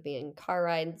 like, we would be in car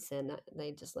rides, and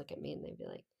they'd just look at me, and they'd be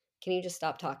like, "Can you just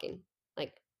stop talking?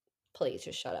 Like, please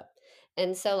just shut up."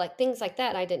 And so, like, things like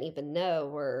that I didn't even know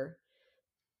were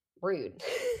rude.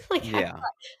 Like, Yeah.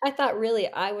 I thought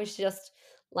really I was just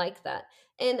like that,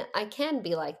 and I can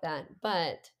be like that,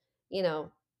 but, you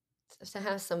know, to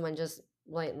have someone just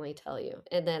blatantly tell you,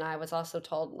 and then I was also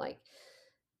told, like,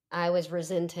 I was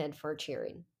resented for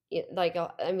cheering. Like,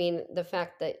 I mean, the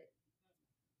fact that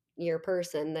your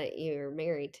person that you're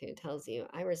married to tells you,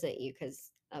 "I resent you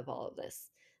because of all of this."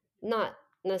 Not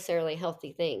necessarily a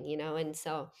healthy thing, you know, and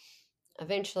so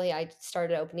eventually I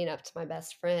started opening up to my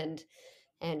best friend,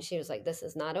 and she was like, "This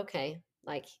is not okay.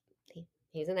 Like,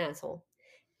 he's an asshole."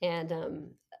 And,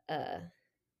 uh,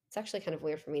 it's actually kind of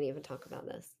weird for me to even talk about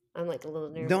this. I'm, like, a little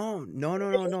nervous. No, no,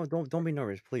 no, no, no, don't be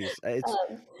nervous, please. It's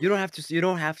Um, you don't have to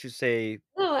say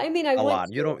no, I mean, I a want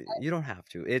lot. to. You don't have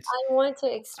to. It's I want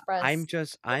to express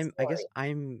my I guess story.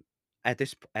 I'm at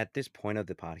this point of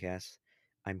the podcast,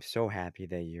 I'm so happy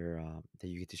that that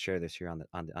you get to share this here on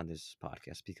on this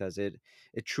podcast because it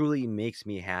truly makes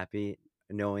me happy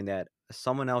knowing that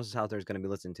someone else out there is going to be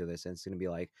listening to this and it's going to be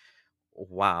like,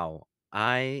 wow,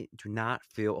 I do not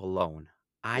feel alone.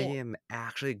 I Yeah, am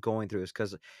actually going through this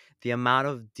because the amount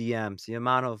of DMs, the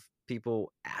amount of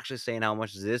people actually saying how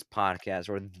much this podcast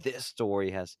or this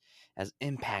story has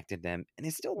impacted them, and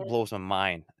it still yeah, blows my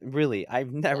mind. Really,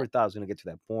 I've yeah. never thought I was gonna get to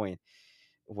that point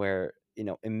where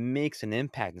it makes an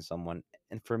impact in someone.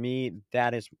 And for me,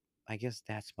 that is, I guess,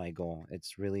 that's my goal.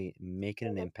 It's really making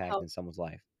an impact Help. in someone's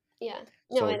life. Yeah.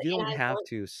 No, So and you don't I have want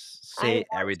to I say want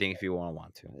everything if you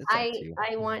want to. It's up to you.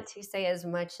 I want to say as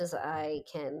much as I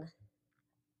can,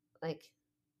 like,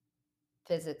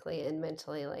 physically and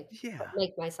mentally, like, Yeah,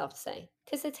 make myself say,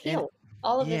 because it's and healing.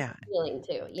 All of this is yeah, healing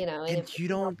too, you know, and if and we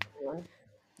can help someone,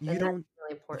 you then that's don't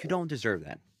really you important. don't deserve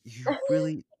that. You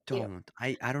really You. don't.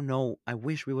 I don't know. I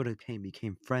wish we would have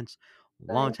became friends a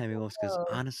I long time ago because know.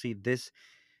 honestly, this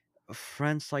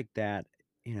friends like that,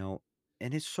 you know,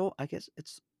 and it's so I guess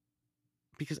it's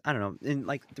because I don't know, and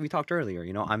like we talked earlier,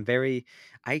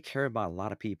 I care about a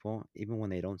lot of people, even when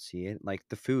they don't see it. Like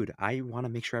the food, I want to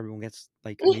make sure everyone gets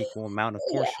like an equal amount of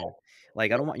Yeah, portion.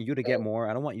 Like I don't that's want you to get true. more.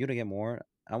 I don't want you to get more.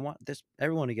 I want this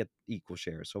everyone to get equal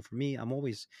share. So for me, I'm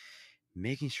always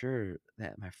making sure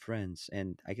that my friends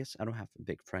and I guess I don't have a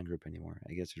big friend group anymore.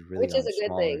 I guess it's really Which is gotten a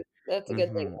good thing. smaller. That's a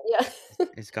good thing. hmm Yeah.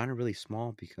 It's gotten really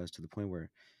small because to the point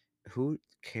where who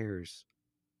cares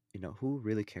who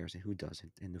really cares and who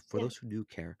doesn't. And for Yeah. those who do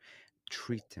care,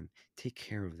 treat them, take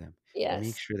care of them,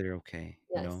 make Yes. sure they're okay,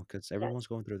 Yes. because Yes. everyone's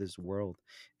going through this world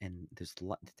and this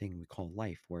thing we call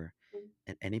life where Mm.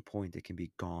 at any point it can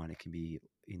be gone. It can be,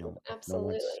 if no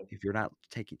one's, Absolutely. if you're not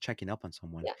checking up on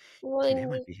someone, Yeah. Well, they and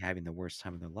might you be having the worst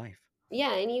time of their life.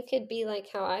 yeah, and you could be like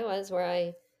how I was, where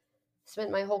I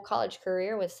spent my whole college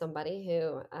career with somebody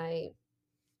who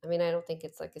I mean, I don't think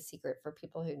it's like a secret for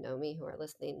people who know me who are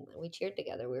listening. We cheered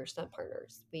together. We were stunt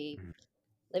partners. We Mhm,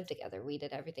 lived together. We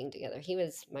did everything together. He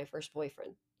was my first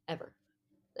boyfriend ever,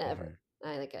 ever. mhm,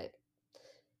 I think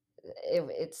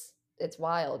it's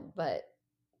wild, but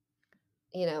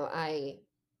you know, I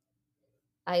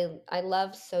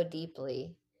love so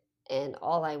deeply, and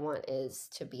all I want is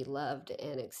to be loved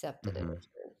and accepted in mhm,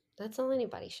 return. That's all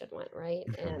anybody should want, right?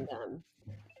 mhm. And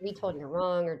to be told you're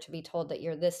wrong, or to be told that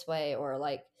you're this way, or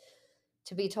like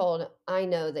to be told, I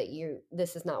know that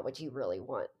this is not what you really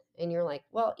want. And you're like,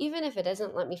 well, even if it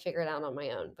isn't, let me figure it out on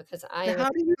my own because I Yeah, am, how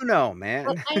do you know,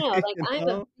 well, man? I know, like, you I'm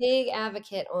a know? big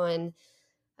advocate on,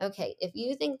 okay, if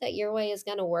you think that your way is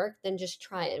going to work, then just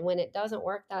try it. And when it doesn't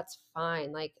work, that's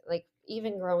fine. Like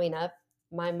even growing up,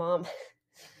 my mom,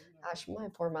 gosh, my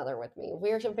poor mother with me,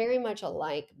 we're very much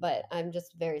alike, but I'm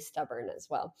just very stubborn as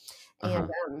well. And,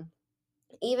 Uh-huh.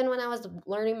 even when I was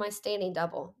learning my standing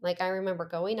double, like, I remember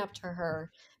going up to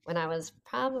her when I was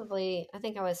probably I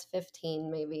think I was 15,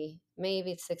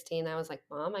 maybe 16. I was like,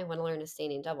 "Mom, I wanna learn a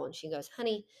standing double." And she goes,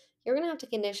 "Honey, you're gonna have to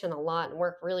condition a lot and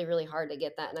work really, really hard to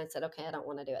get that." And I said, "Okay, I don't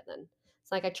wanna do it then."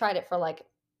 It's like I tried it for, like,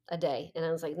 a day, and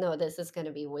I was like, "No, this is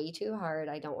gonna be way too hard.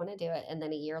 I don't wanna do it." And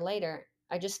then a year later,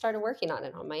 I just started working on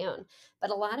it on my own. But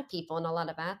a lot of people and a lot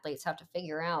of athletes have to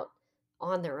figure out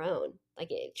on their own.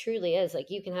 Like, it truly is, like,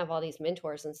 you can have all these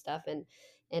mentors and stuff,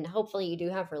 and hopefully you do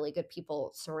have really good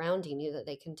people surrounding you that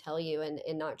they can tell you and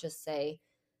not just say,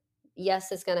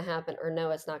 "Yes, it's gonna happen," or,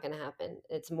 "No, it's not gonna happen."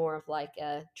 It's more of like,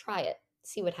 "Try it,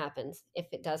 see what happens.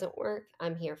 If it doesn't work,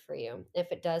 I'm here for you.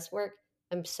 If it does work,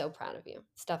 I'm so proud of you."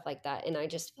 Stuff like that, and I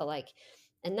just feel like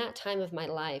in that time of my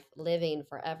life, living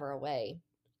forever away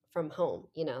from home,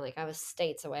 like, I was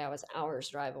states away, I was hours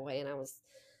drive away, and I was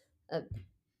a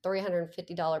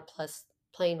 $350 plus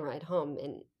plane ride home,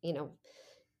 and,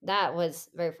 that was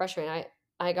very frustrating.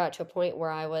 I got to a point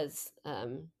where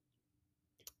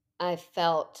I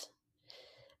felt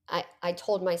I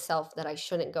told myself that I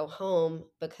shouldn't go home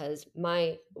because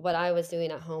my what I was doing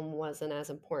at home wasn't as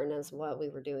important as what we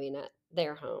were doing at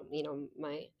their home,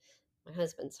 my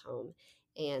husband's home.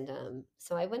 And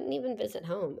so I wouldn't even visit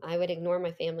home. I would ignore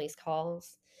my family's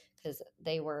calls because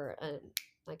they were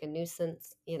like a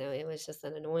nuisance. It was just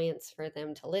an annoyance for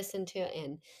them to listen to.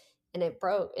 And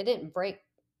it didn't break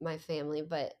my family,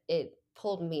 but it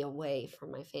pulled me away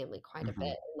from my family quite a bit.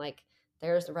 Mhm. And like,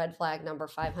 there's red flag number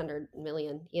 500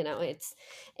 million,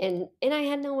 and I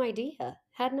had no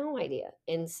idea.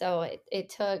 And so it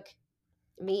took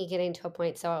me getting to a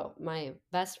point. So my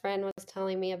best friend was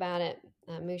telling me about it.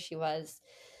 Mushi was.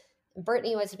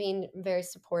 Brittany was being very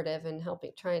supportive and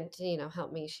helping, trying to,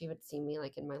 help me. She would see me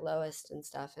like in my lowest and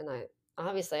stuff. And I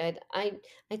obviously, I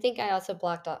think I also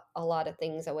blocked a lot of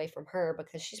things away from her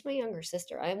because she's my younger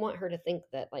sister. I want her to think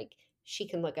that like she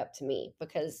can look up to me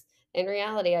because in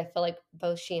reality, I feel like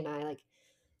both she and I, like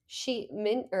she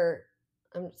meant or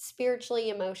spiritually,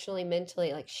 emotionally,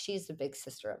 mentally, like she's the big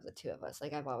sister of the two of us.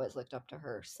 Like I've always looked up to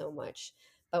her so much,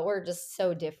 but we're just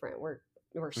so different.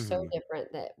 We're so Mhm.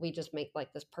 different that we just make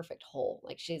like this perfect whole.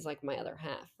 Like she's like my other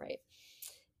half, right?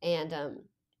 And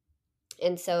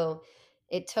and so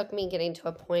it took me getting to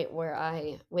a point where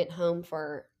I went home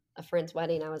for a friend's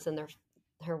wedding. I was in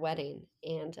her wedding,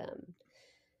 and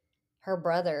her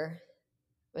brother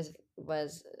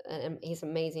he's an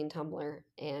amazing tumbler,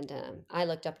 and I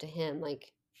looked up to him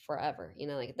like forever.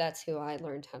 Like that's who I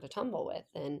learned how to tumble with.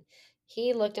 And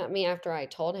he looked at me after I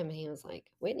told him, and he was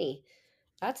like, "Whitney,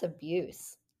 that's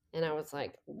abuse." And I was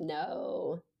like,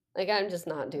 "No, like I'm just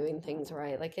not doing things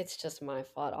right. Like it's just my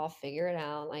fault. I'll figure it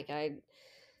out. Like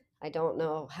I don't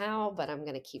know how, but I'm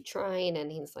going to keep trying."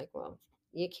 And he's like, "Well,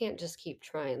 you can't just keep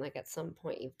trying. Like at some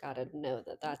point, you've got to know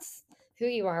that that's who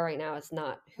you are right now is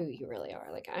not who you really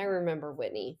are." Like I remember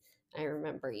Whitney. I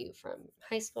remember you from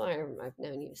high school. I've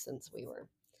known you since we were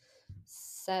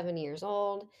 7 years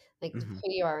old. Like who Mhm.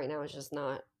 you are right now is just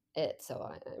not it. So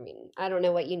I mean, I don't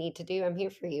know what you need to do. I'm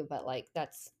here for you, but like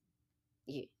that's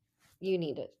you you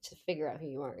need to figure out who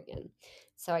you are again.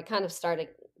 So I kind of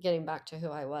started getting back to who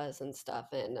I was and stuff.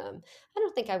 And I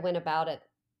don't think I went about it.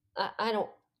 I don't.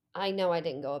 I know I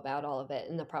didn't go about all of it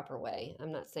in the proper way.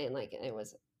 I'm not saying like it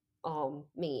was all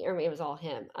me. I mean, it was all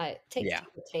him. I take Yeah. two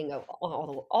to tango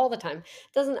all the time.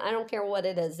 Doesn't I don't care what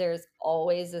it is. There's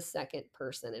always a second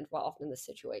person involved in the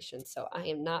situation. So I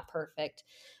am not perfect.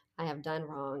 I have done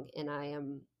wrong, and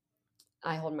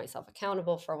I hold myself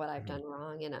accountable for what I've Mhm. done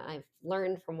wrong, and I've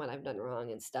learned from what I've done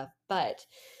wrong and stuff. But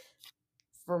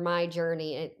for my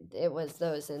journey, it was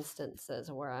those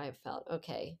instances where I felt,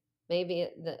 okay, maybe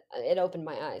it opened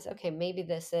my eyes. Okay, maybe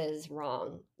this is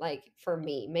wrong. Like for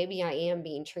me, maybe I am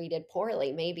being treated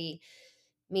poorly. Maybe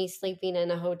me sleeping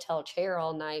in a hotel chair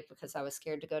all night because I was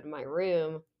scared to go to my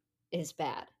room is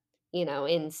bad.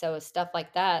 And so stuff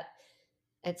like that,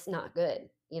 it's not good.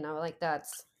 Like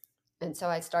that's and so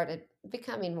I started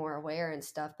becoming more aware and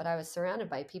stuff, but I was surrounded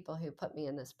by people who put me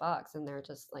in this box, and they're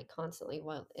just like constantly,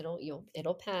 "Well,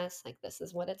 it'll pass, like this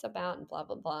is what it's about," and blah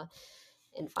blah blah.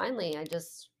 And finally I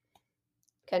just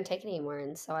couldn't take it anymore.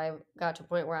 And so I got to a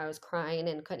point where I was crying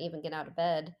and couldn't even get out of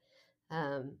bed.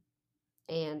 Um,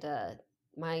 and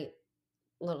my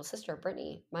little sister,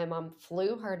 Brittany, my mom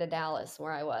flew her to Dallas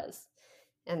where I was.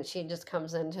 And she just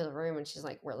comes into the room and she's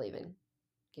like, "We're leaving.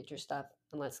 Get your stuff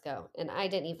and let's go." And I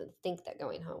didn't even think that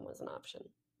going home was an option,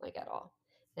 like at all.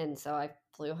 And so I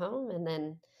flew home. And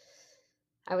then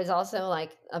I was also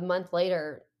like a month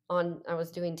later I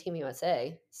was doing Team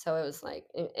USA. So it was like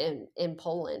in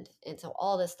Poland. And so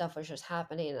all this stuff was just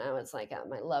happening. And I was like at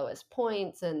my lowest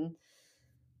points, and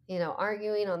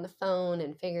arguing on the phone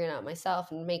and figuring out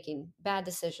myself and making bad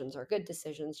decisions or good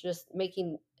decisions, just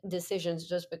making decisions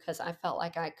just because I felt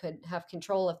like I could have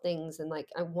control of things, and like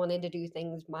I wanted to do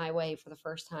things my way for the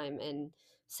first time in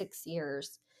 6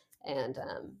 years. And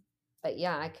but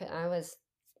yeah, I was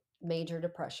major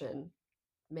depression,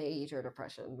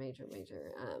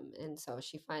 major. And so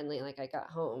she finally, like I got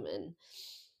home, and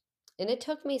it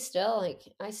took me still, like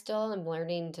I still am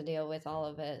learning to deal with all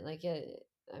of it.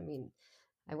 I mean,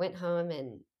 I went home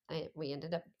and we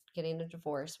ended up getting a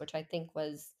divorce, which I think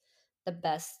was the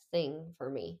best thing for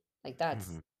me. Like that's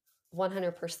Mhm.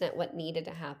 100% what needed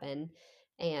to happen.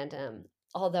 And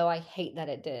although I hate that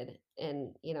it did,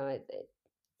 and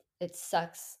it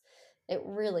sucks. It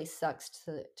really sucks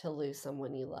to lose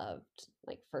someone you loved,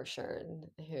 like for sure, and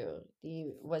who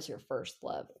you was your first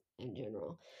love in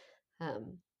general.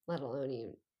 Let alone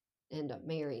you end up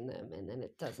marrying them, and then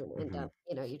it doesn't end Mhm. up,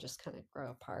 you just kind of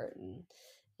grow apart and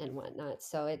whatnot.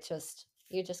 So it just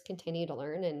you just continue to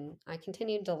learn, and I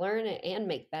continued to learn and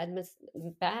make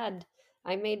bad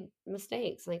I made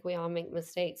mistakes, like, we all make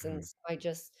mistakes, and Mhm, so I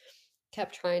just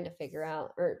kept trying to figure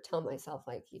out or tell myself,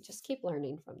 like, "You just keep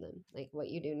learning from them. Like, what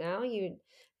you do now, you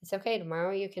it's okay,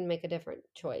 tomorrow you can make a different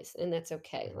choice, and that's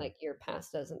okay. mhm, Like, your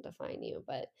past doesn't define you."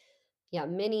 But, yeah,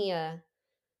 many,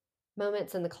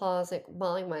 moments in the closet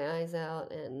bawling my eyes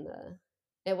out, and,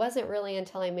 it wasn't really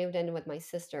until I moved in with my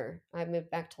sister, I moved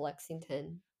back to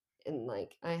Lexington, and,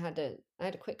 like, I had to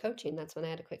quit coaching. That's when I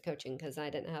had to quit coaching because I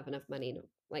didn't have enough money to,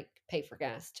 like, pay for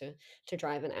gas to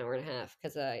drive an hour and a half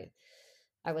because I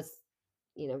was,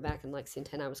 back in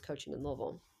Lexington, I was coaching in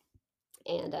Louisville,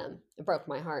 and, it broke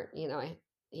my heart, I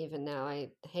even now,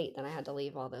 I hate that I had to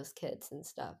leave all those kids and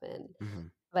stuff, and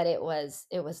mhm. but it was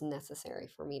necessary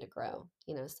for me to grow.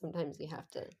 Sometimes you have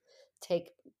to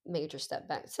take major step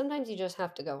back. Sometimes you just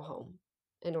have to go home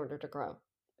in order to grow.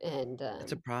 And,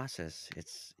 It's a process.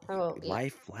 It's oh, yeah.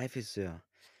 life is,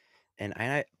 and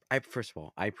I first of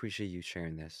all, I appreciate you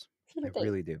sharing this. I Thanks.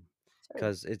 really do, Sure.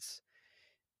 because it's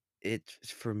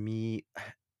for me,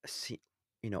 see,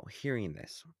 hearing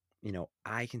this,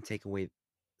 I can take away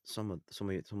some of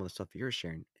the stuff you're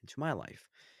sharing into my life.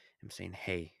 I'm saying,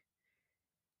 hey,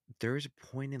 there's a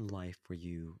point in life where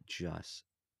you just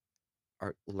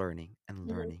are learning and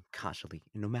Mhm. learning constantly,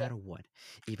 no Yeah. matter what,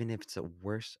 even if it's a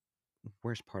worst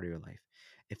part of your life.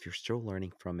 If you're still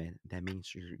learning from it, that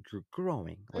means you're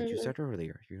growing. Like you Mhm. said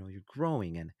earlier, you're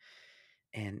growing,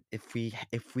 and if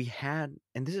we had,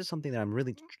 and this is something that I'm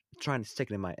really trying to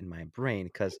stick in my brain,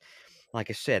 because like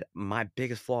I said, my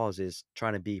biggest flaws is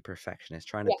trying to be perfectionist,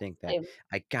 trying to Yeah, think that same.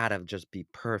 I gotta just be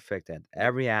perfect at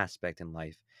Yep. every aspect in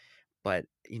life. But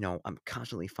I'm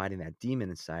constantly fighting that demon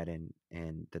inside, and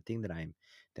the thing that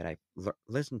I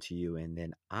listen to you, and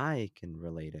then I can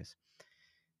relate is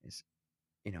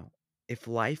you know if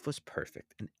life was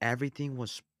perfect and everything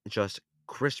was just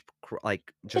crisp,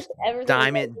 like just Everything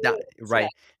was like diamond, this, right.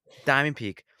 right, diamond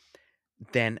peak,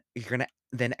 then you're gonna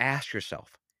then ask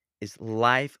yourself, is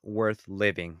life worth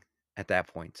living at that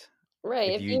point?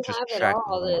 Right, If if you you just have it check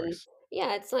all all, the then marks.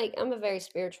 yeah, it's like I'm a very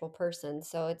spiritual person,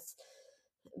 so it's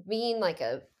being like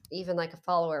a even like a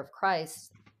follower of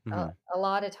Christ, Hmm. a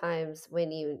lot of times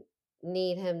when you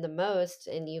need him the most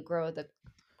and you grow the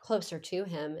closer to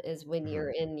him is when you're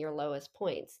Hmm. in your lowest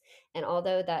points. And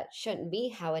although that shouldn't be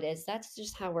how it is, that's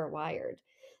just how we're wired.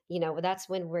 That's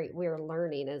when we're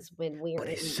learning is when we're But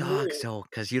it in sucks need. though,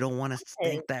 because you don't want to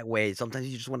think that way. Sometimes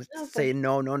you just want to No, for say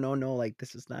no, no, no, no, like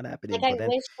this is not happening. like, I But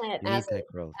then wish that you need that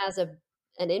growth. as an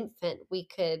infant, we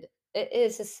could it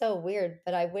is just so weird,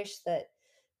 but I wish that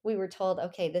we were told,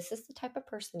 "Okay, this is the type of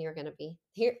person you're gonna be.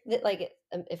 Here" that like,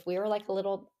 if we were like a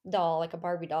little doll, like a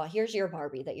Barbie doll, "Here's your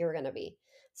Barbie that you're gonna be.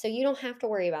 So you don't have to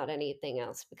worry about anything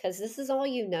else because this is all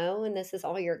you know, and this is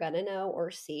all you're gonna know or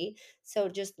see, so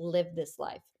just live this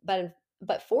life."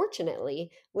 But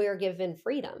fortunately, we are given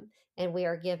freedom and we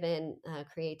are given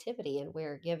creativity and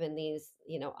we're given these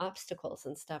obstacles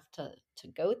and stuff to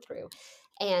go through,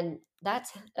 and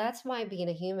that's why being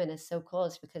a human is so cool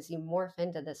is because you morph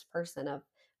into this person of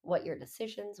what your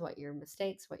decisions, what your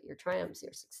mistakes, what your triumphs,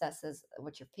 your successes,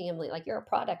 what your family, like, you're a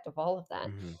product of all of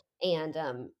that. Hmm. And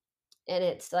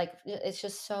it's like it's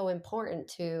just so important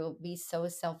to be so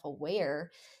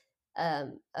self-aware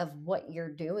of what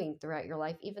you're doing throughout your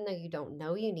life, even though you don't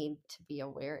know you need to be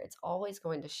aware, it's always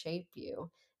going to shape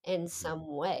you in Hmm. some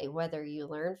way, whether you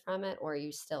learn from it or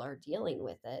you still are dealing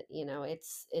with it.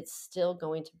 It's still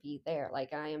going to be there.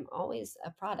 Like, I am always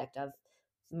a product of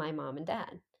my mom and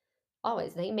dad.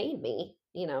 Always. They made me,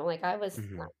 like,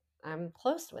 Hmm. I'm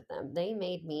close with them. They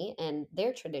made me, and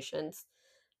their traditions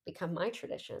become my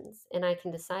traditions, and I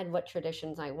can decide what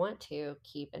traditions I want to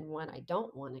keep and what I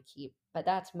don't want to keep, but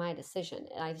that's my decision.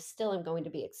 And I still am going to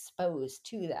be exposed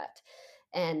to that.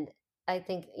 And I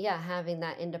think, yeah, having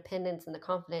that independence and the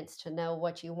confidence to know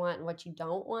what you want and what you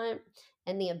don't want,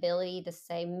 and the ability to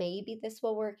say, maybe this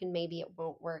will work and maybe it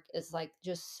won't work, is like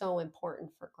just so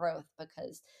important for growth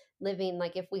because living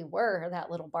like if we were that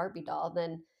little Barbie doll,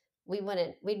 then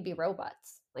we'd be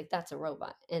robots. Like, that's a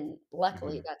robot. And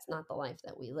luckily Hmm. that's not the life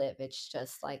that we live. It's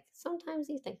just like sometimes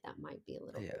you think that might be a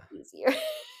little bit Yeah. easier.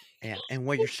 Yeah. And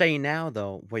what you're saying now,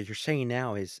 though, what you're saying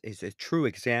now is a true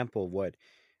example of what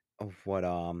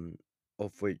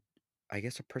of what I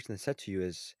guess a person has said to you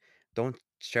is, don't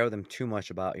show them too much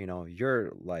about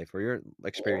your life or your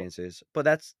Yeah. experiences. But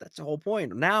that's the whole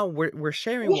point. Now we're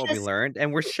sharing what we Yes, learned,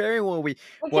 and we're sharing because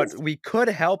what we could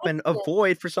help and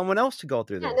avoid for someone else to go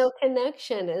through yeah, no, this.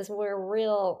 connection is where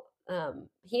real,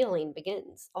 healing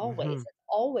begins, always. Hmm. It's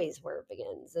always where it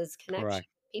begins, is connection Correct.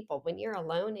 with people. When you're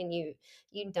alone and you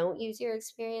don't use your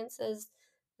experiences,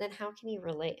 then how can you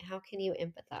relate? How can you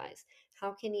empathize?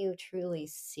 How can you truly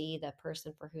see the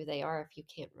person for who they are if you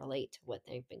can't relate to what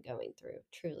they've been going through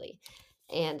truly?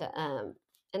 And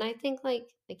I think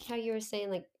like how you were saying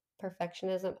like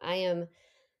perfectionism, I am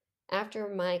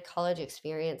after my college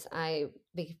experience, I've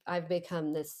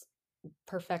become this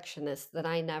perfectionist that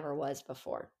I never was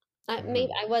before.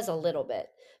 Maybe Mhm. I was a little bit,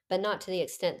 but not to the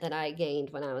extent that I gained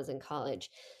when I was in college.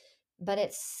 But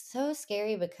it's so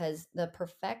scary because the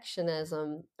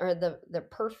perfectionism or the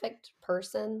perfect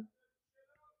person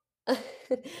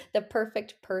the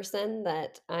perfect person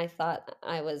that I thought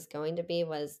I was going to be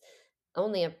was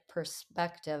only a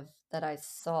perspective that I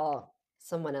saw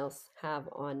someone else have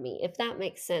on me, if that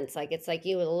makes sense. Like it's like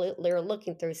you're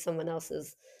looking through someone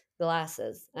else's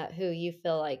glasses at who you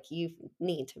feel like you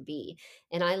need to be.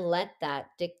 And I let that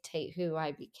dictate who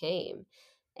I became.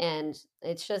 And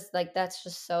it's just like that's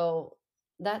so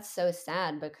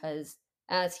sad because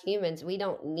as humans, we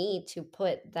don't need to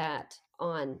put that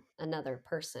on another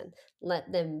person.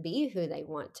 Let them be who they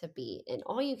want to be. And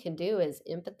all you can do is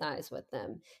empathize with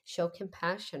them, show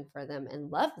compassion for them, and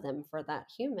love them for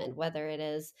that human, whether it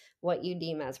is what you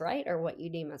deem as right or what you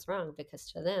deem as wrong,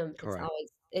 because to them, Correct.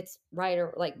 it's right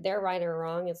or like their right or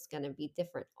wrong is going to be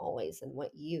different always than what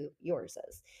yours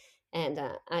is. And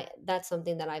that's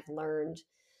something that I've learned,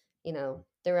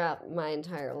 throughout my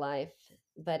entire life.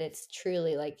 But it's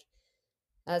truly like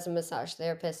as a massage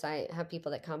therapist, I have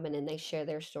people that come in and they share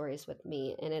their stories with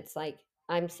me. And it's like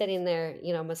I'm sitting there,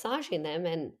 massaging them,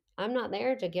 and I'm not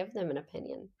there to give them an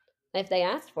opinion. If they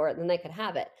asked for it, then they could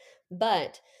have it.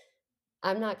 But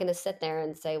I'm not gonna sit there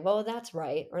and say, "Well, that's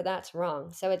right," or "That's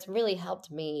wrong." So it's really helped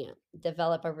me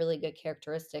develop a really good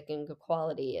characteristic and good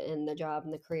quality in the job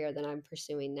and the career that I'm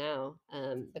pursuing now,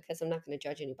 because I'm not gonna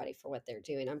judge anybody for what they're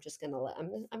doing. I'm just gonna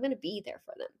I'm gonna be there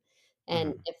for them.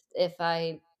 And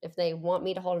Mhm. if they want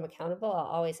me to hold them accountable, I'll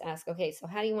always ask, "Okay, so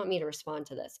how do you want me to respond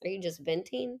to this? Are you just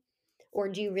venting, or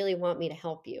do you really want me to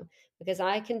help you? Because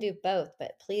I can do both,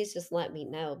 but please just let me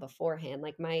know beforehand."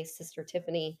 Like my sister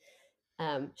Tiffany,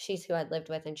 she's who I lived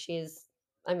with, and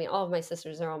I mean, all of my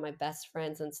sisters are all my best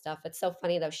friends and stuff. It's so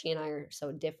funny though, she and I are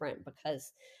so different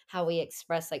because how we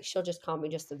express, like, she'll just call me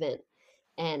just to vent.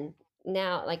 And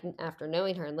now, like, after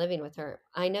knowing her and living with her,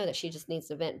 I know that she just needs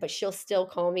to vent, but she'll still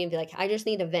call me and be like, I just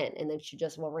need to vent. And then she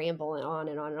just will ramble and on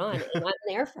and on and on. And I'm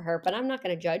there for her, but I'm not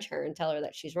going to judge her and tell her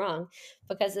that she's wrong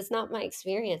because it's not my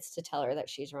experience to tell her that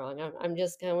she's wrong. I'm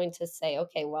just going to say,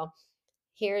 okay, well,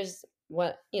 here's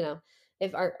what,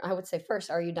 if I would say first,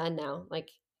 are you done now? Like,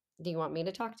 do you want me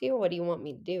to talk to you? What do you want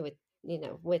me to do with,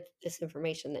 with this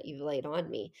information that you've laid on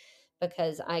me?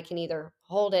 Because I can either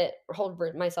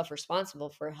myself responsible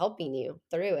for helping you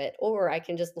through it, or I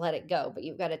can just let it go. But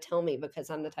you've got to tell me because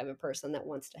I'm the type of person that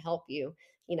wants to help you,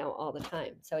 all the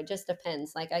time. So it just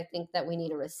depends. Like, I think that we need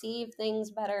to receive things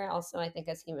better. Also, I think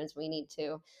as humans, we need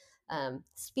to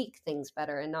speak things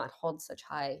better and not hold such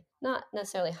high, not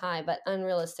necessarily high, but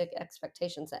unrealistic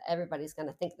expectations that everybody's going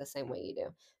to think the same way you do,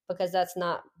 because that's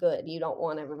not good. You don't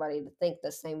want everybody to think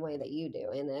the same way that you do.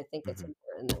 And I think it's Mhm.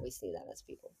 important that we see that as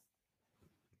people.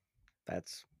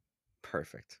 That's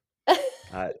perfect.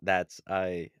 That's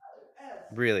I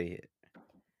really,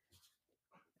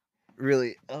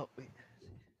 really. Oh wait,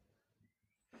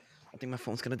 I think my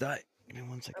phone's gonna die. Give me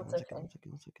one second. That's One second. okay. One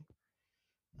second. One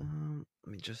second.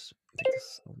 Let me just take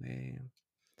this away.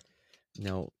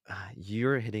 No,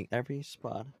 you're hitting every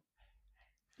spot.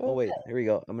 Oh Well, wait, here we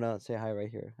go. I'm gonna say hi right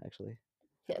here. Actually,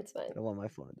 yeah, it's I fine. don't want my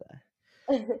phone to die.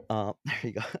 There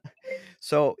you go.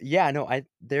 So yeah, no, I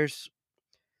there's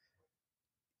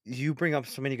you bring up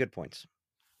so many good points,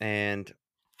 and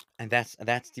that's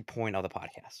the point of the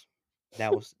podcast.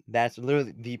 That's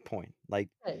literally the point. Like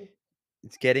Good.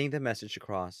 it's getting the message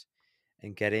across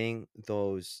and getting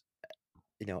those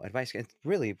advice. And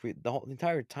really, the whole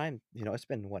entire time, it's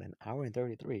been what, an hour and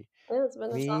 33. Yeah, it's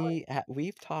been a solid.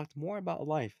 We've talked more about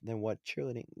life than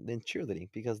cheerleading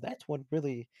because that's what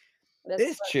really That's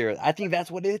is cheer. I think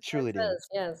that's what is what it cheerleading. is.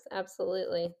 Yes,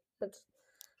 absolutely.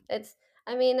 It's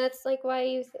I mean, that's like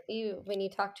why you when you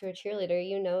talk to a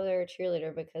cheerleader, they're a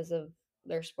cheerleader because of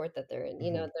their sport that they're in,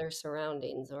 Hmm. their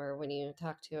surroundings. Or when you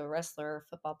talk to a wrestler or a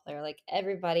football player, like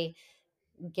everybody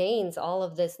gains all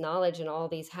of this knowledge and all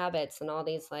these habits and all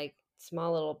these like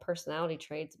small little personality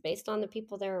traits based on the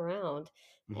people they're around.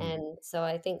 Hmm. And so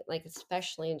I think like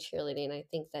especially in cheerleading, I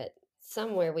think that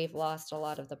somewhere we've lost a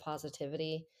lot of the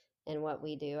positivity in what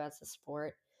we do as a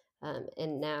sport.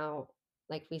 And now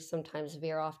like we sometimes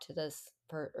veer off to this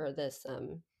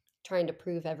trying to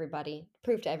prove to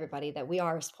everybody that we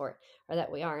are a sport or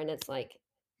that we are. And it's like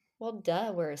Well,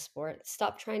 duh, we're a sport.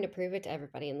 Stop trying to prove it to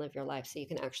everybody and live your life so you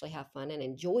can actually have fun and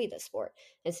enjoy the sport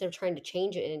instead of trying to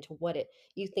change it into what it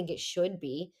you think it should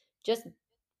be. Just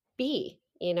be,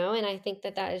 and I think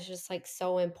that that is just like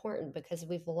so important because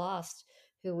we've lost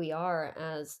who we are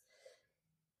as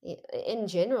in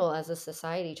general as a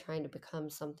society trying to become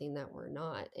something that we're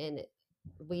not and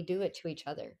we do it to each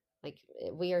other like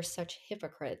we are such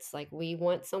hypocrites like we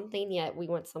want something yet we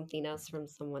want something else from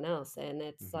someone else and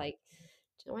it's Mhm. like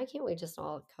why can't we just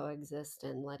all coexist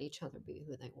and let each other be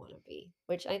who they want to be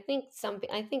which I think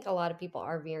a lot of people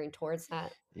are veering towards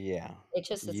that Yeah. it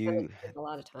just is going to You take a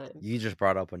lot of time. you just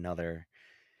brought up another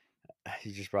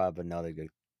you just brought up another good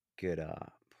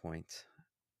point.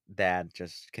 That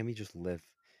just can we just live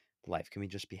life? Can we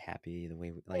just be happy the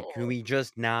way like, can Yeah, we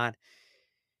just not,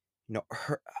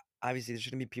 hurt obviously, there's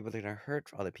gonna be people that are gonna hurt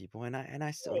other people, and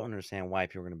I still don't right. understand why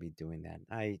people are gonna be doing that.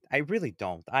 I really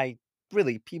don't. I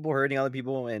really people hurting other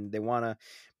people, and they wanna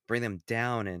bring them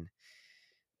down, and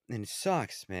it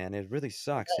sucks, man. It really It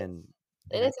sucks, does. and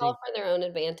And I it's all think for their own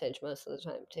advantage most of the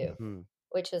time too, mhm,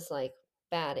 which is, like,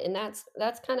 bad, and that's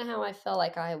kinda how I felt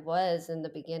like I was in the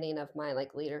beginning of my,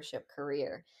 like, leadership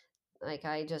career. Like,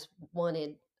 I just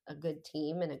wanted a good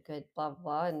team and a good blah, blah,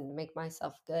 blah, and make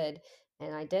myself good,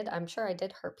 and I'm sure I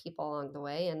did hurt people along the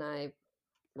way, and I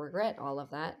regret all of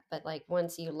that, but, like,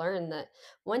 once you learn that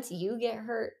once you get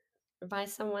hurt by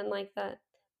someone like that,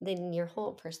 then your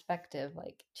whole perspective,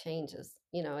 like, changes.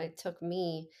 It took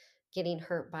me getting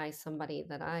hurt by somebody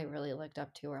that I really looked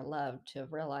up to or loved to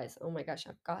realize, "Oh my gosh,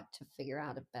 I've got to figure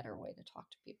out a better way to talk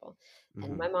to people."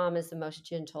 And my mhm, mom is the most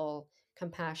gentle,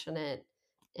 compassionate,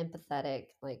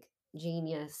 empathetic, like,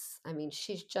 genius. I mean,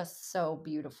 she's just so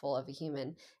beautiful of a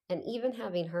human, and even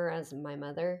having her as my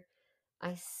mother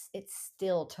it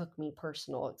still took me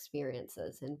personal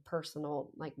experiences and personal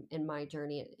like in my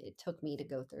journey it took me to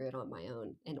go through it on my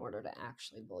own in order to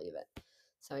actually believe it.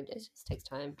 So it just takes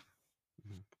time.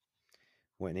 mhm.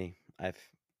 Whitney, I've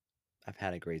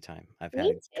had a great time. I've had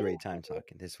Me a too. great time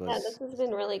talking. This Yeah, this was has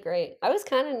been really great. I was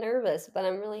kind of nervous, but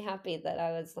I'm really happy that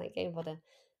I was like able to,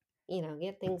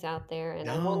 get things out there and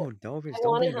no, I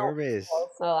don't want be to help nervous.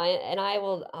 people. I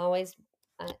will always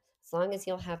as long as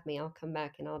you'll have me, I'll come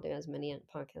back and I'll do as many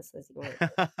podcasts as you want.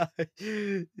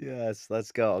 Yes,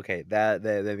 let's go. Okay, that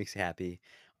makes me happy.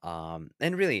 And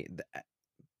really,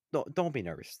 don't be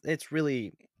nervous. It's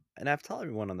really, and I've told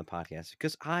everyone on the podcast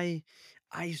because I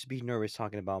used to be nervous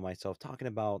talking about myself, talking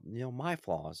about my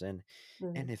flaws, and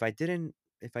Mhm. if I didn't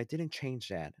change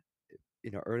that,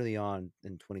 early on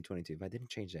in 2022, if I didn't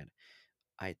change that,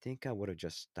 I think I would have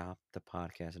just stopped the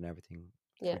podcast and everything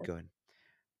for Yeah. good.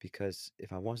 Because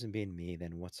if I wasn't being me,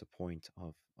 then what's the point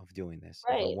of doing this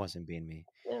if I Right. wasn't being me?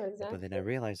 No, But then I exactly.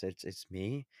 realized that it's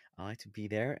me. I like to be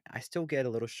there. I still get a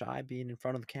little shy being in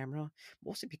front of the camera,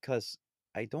 mostly because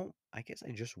I guess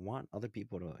I just want other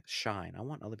people to shine. I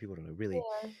want other people to really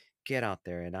Yeah. get out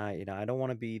there, and I don't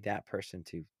want to be that person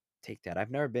to take that.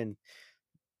 I've never been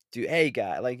to a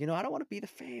guy like I don't want to be the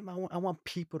fame. I want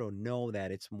people to know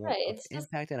that it's more Right, of it's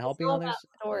impact and it's helping all about others.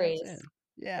 That's stories. it.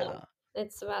 Yeah, Yeah.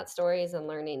 it's about stories and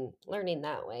learning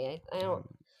that way. I don't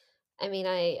Mhm. I mean,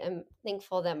 I am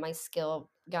thankful that my skill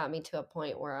got me to a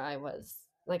point where I was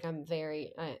like I'm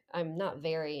not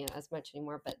very as much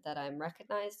anymore, but that I'm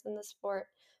recognized in the sport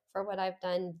for what I've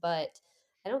done, but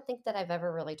I don't think that I've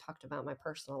ever really talked about my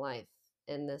personal life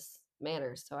in this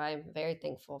manner. So I'm very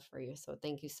thankful for you. So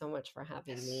thank you so much for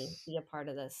having me Yes. be a part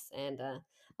of this. And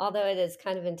although it is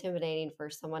kind of intimidating for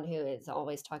someone who is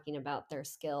always talking about their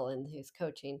skill and who's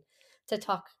coaching to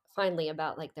talk finally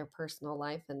about like their personal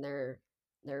life and their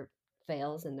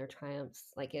fails and their triumphs.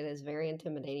 Like it is very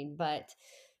intimidating, but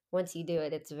once you do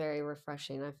it, it's very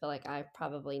refreshing. I feel like I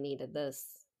probably needed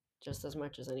this just as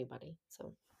much as anybody.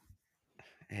 So,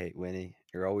 Hey, Winnie,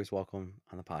 you're always welcome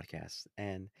on the podcast.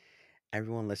 And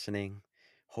everyone listening,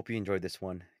 hope you enjoyed this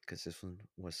one because this one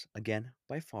was, again,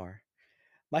 by far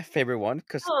my favorite one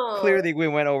because oh, clearly we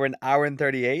went over an hour and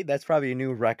 38. That's probably a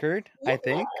new record, yeah, I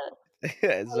think.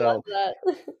 I love So, that.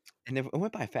 and it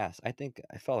went by fast. I think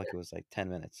I felt like it was like 10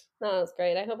 minutes. No, it's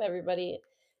great. I hope everybody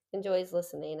enjoys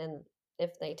listening, and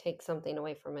if they take something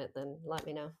away from it, then let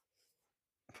me know.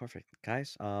 Perfect.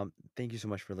 Guys, thank you so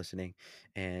much for listening.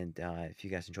 And if you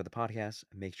guys enjoy the podcast,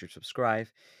 make sure to subscribe.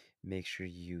 Make sure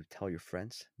you tell your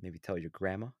friends, maybe tell your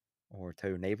grandma or tell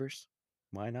your neighbors.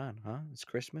 Why not, huh? It's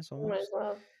Christmas You might as almost.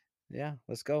 well. Yeah,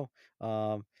 let's go.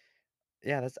 Um,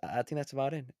 yeah, I think that's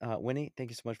about it. Winnie, thank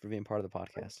you so much for being part of the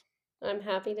podcast. I'm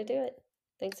happy to do it.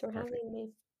 Thanks for Perfect. having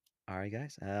me. All right,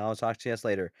 guys. I'll talk to you guys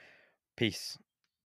later. Peace.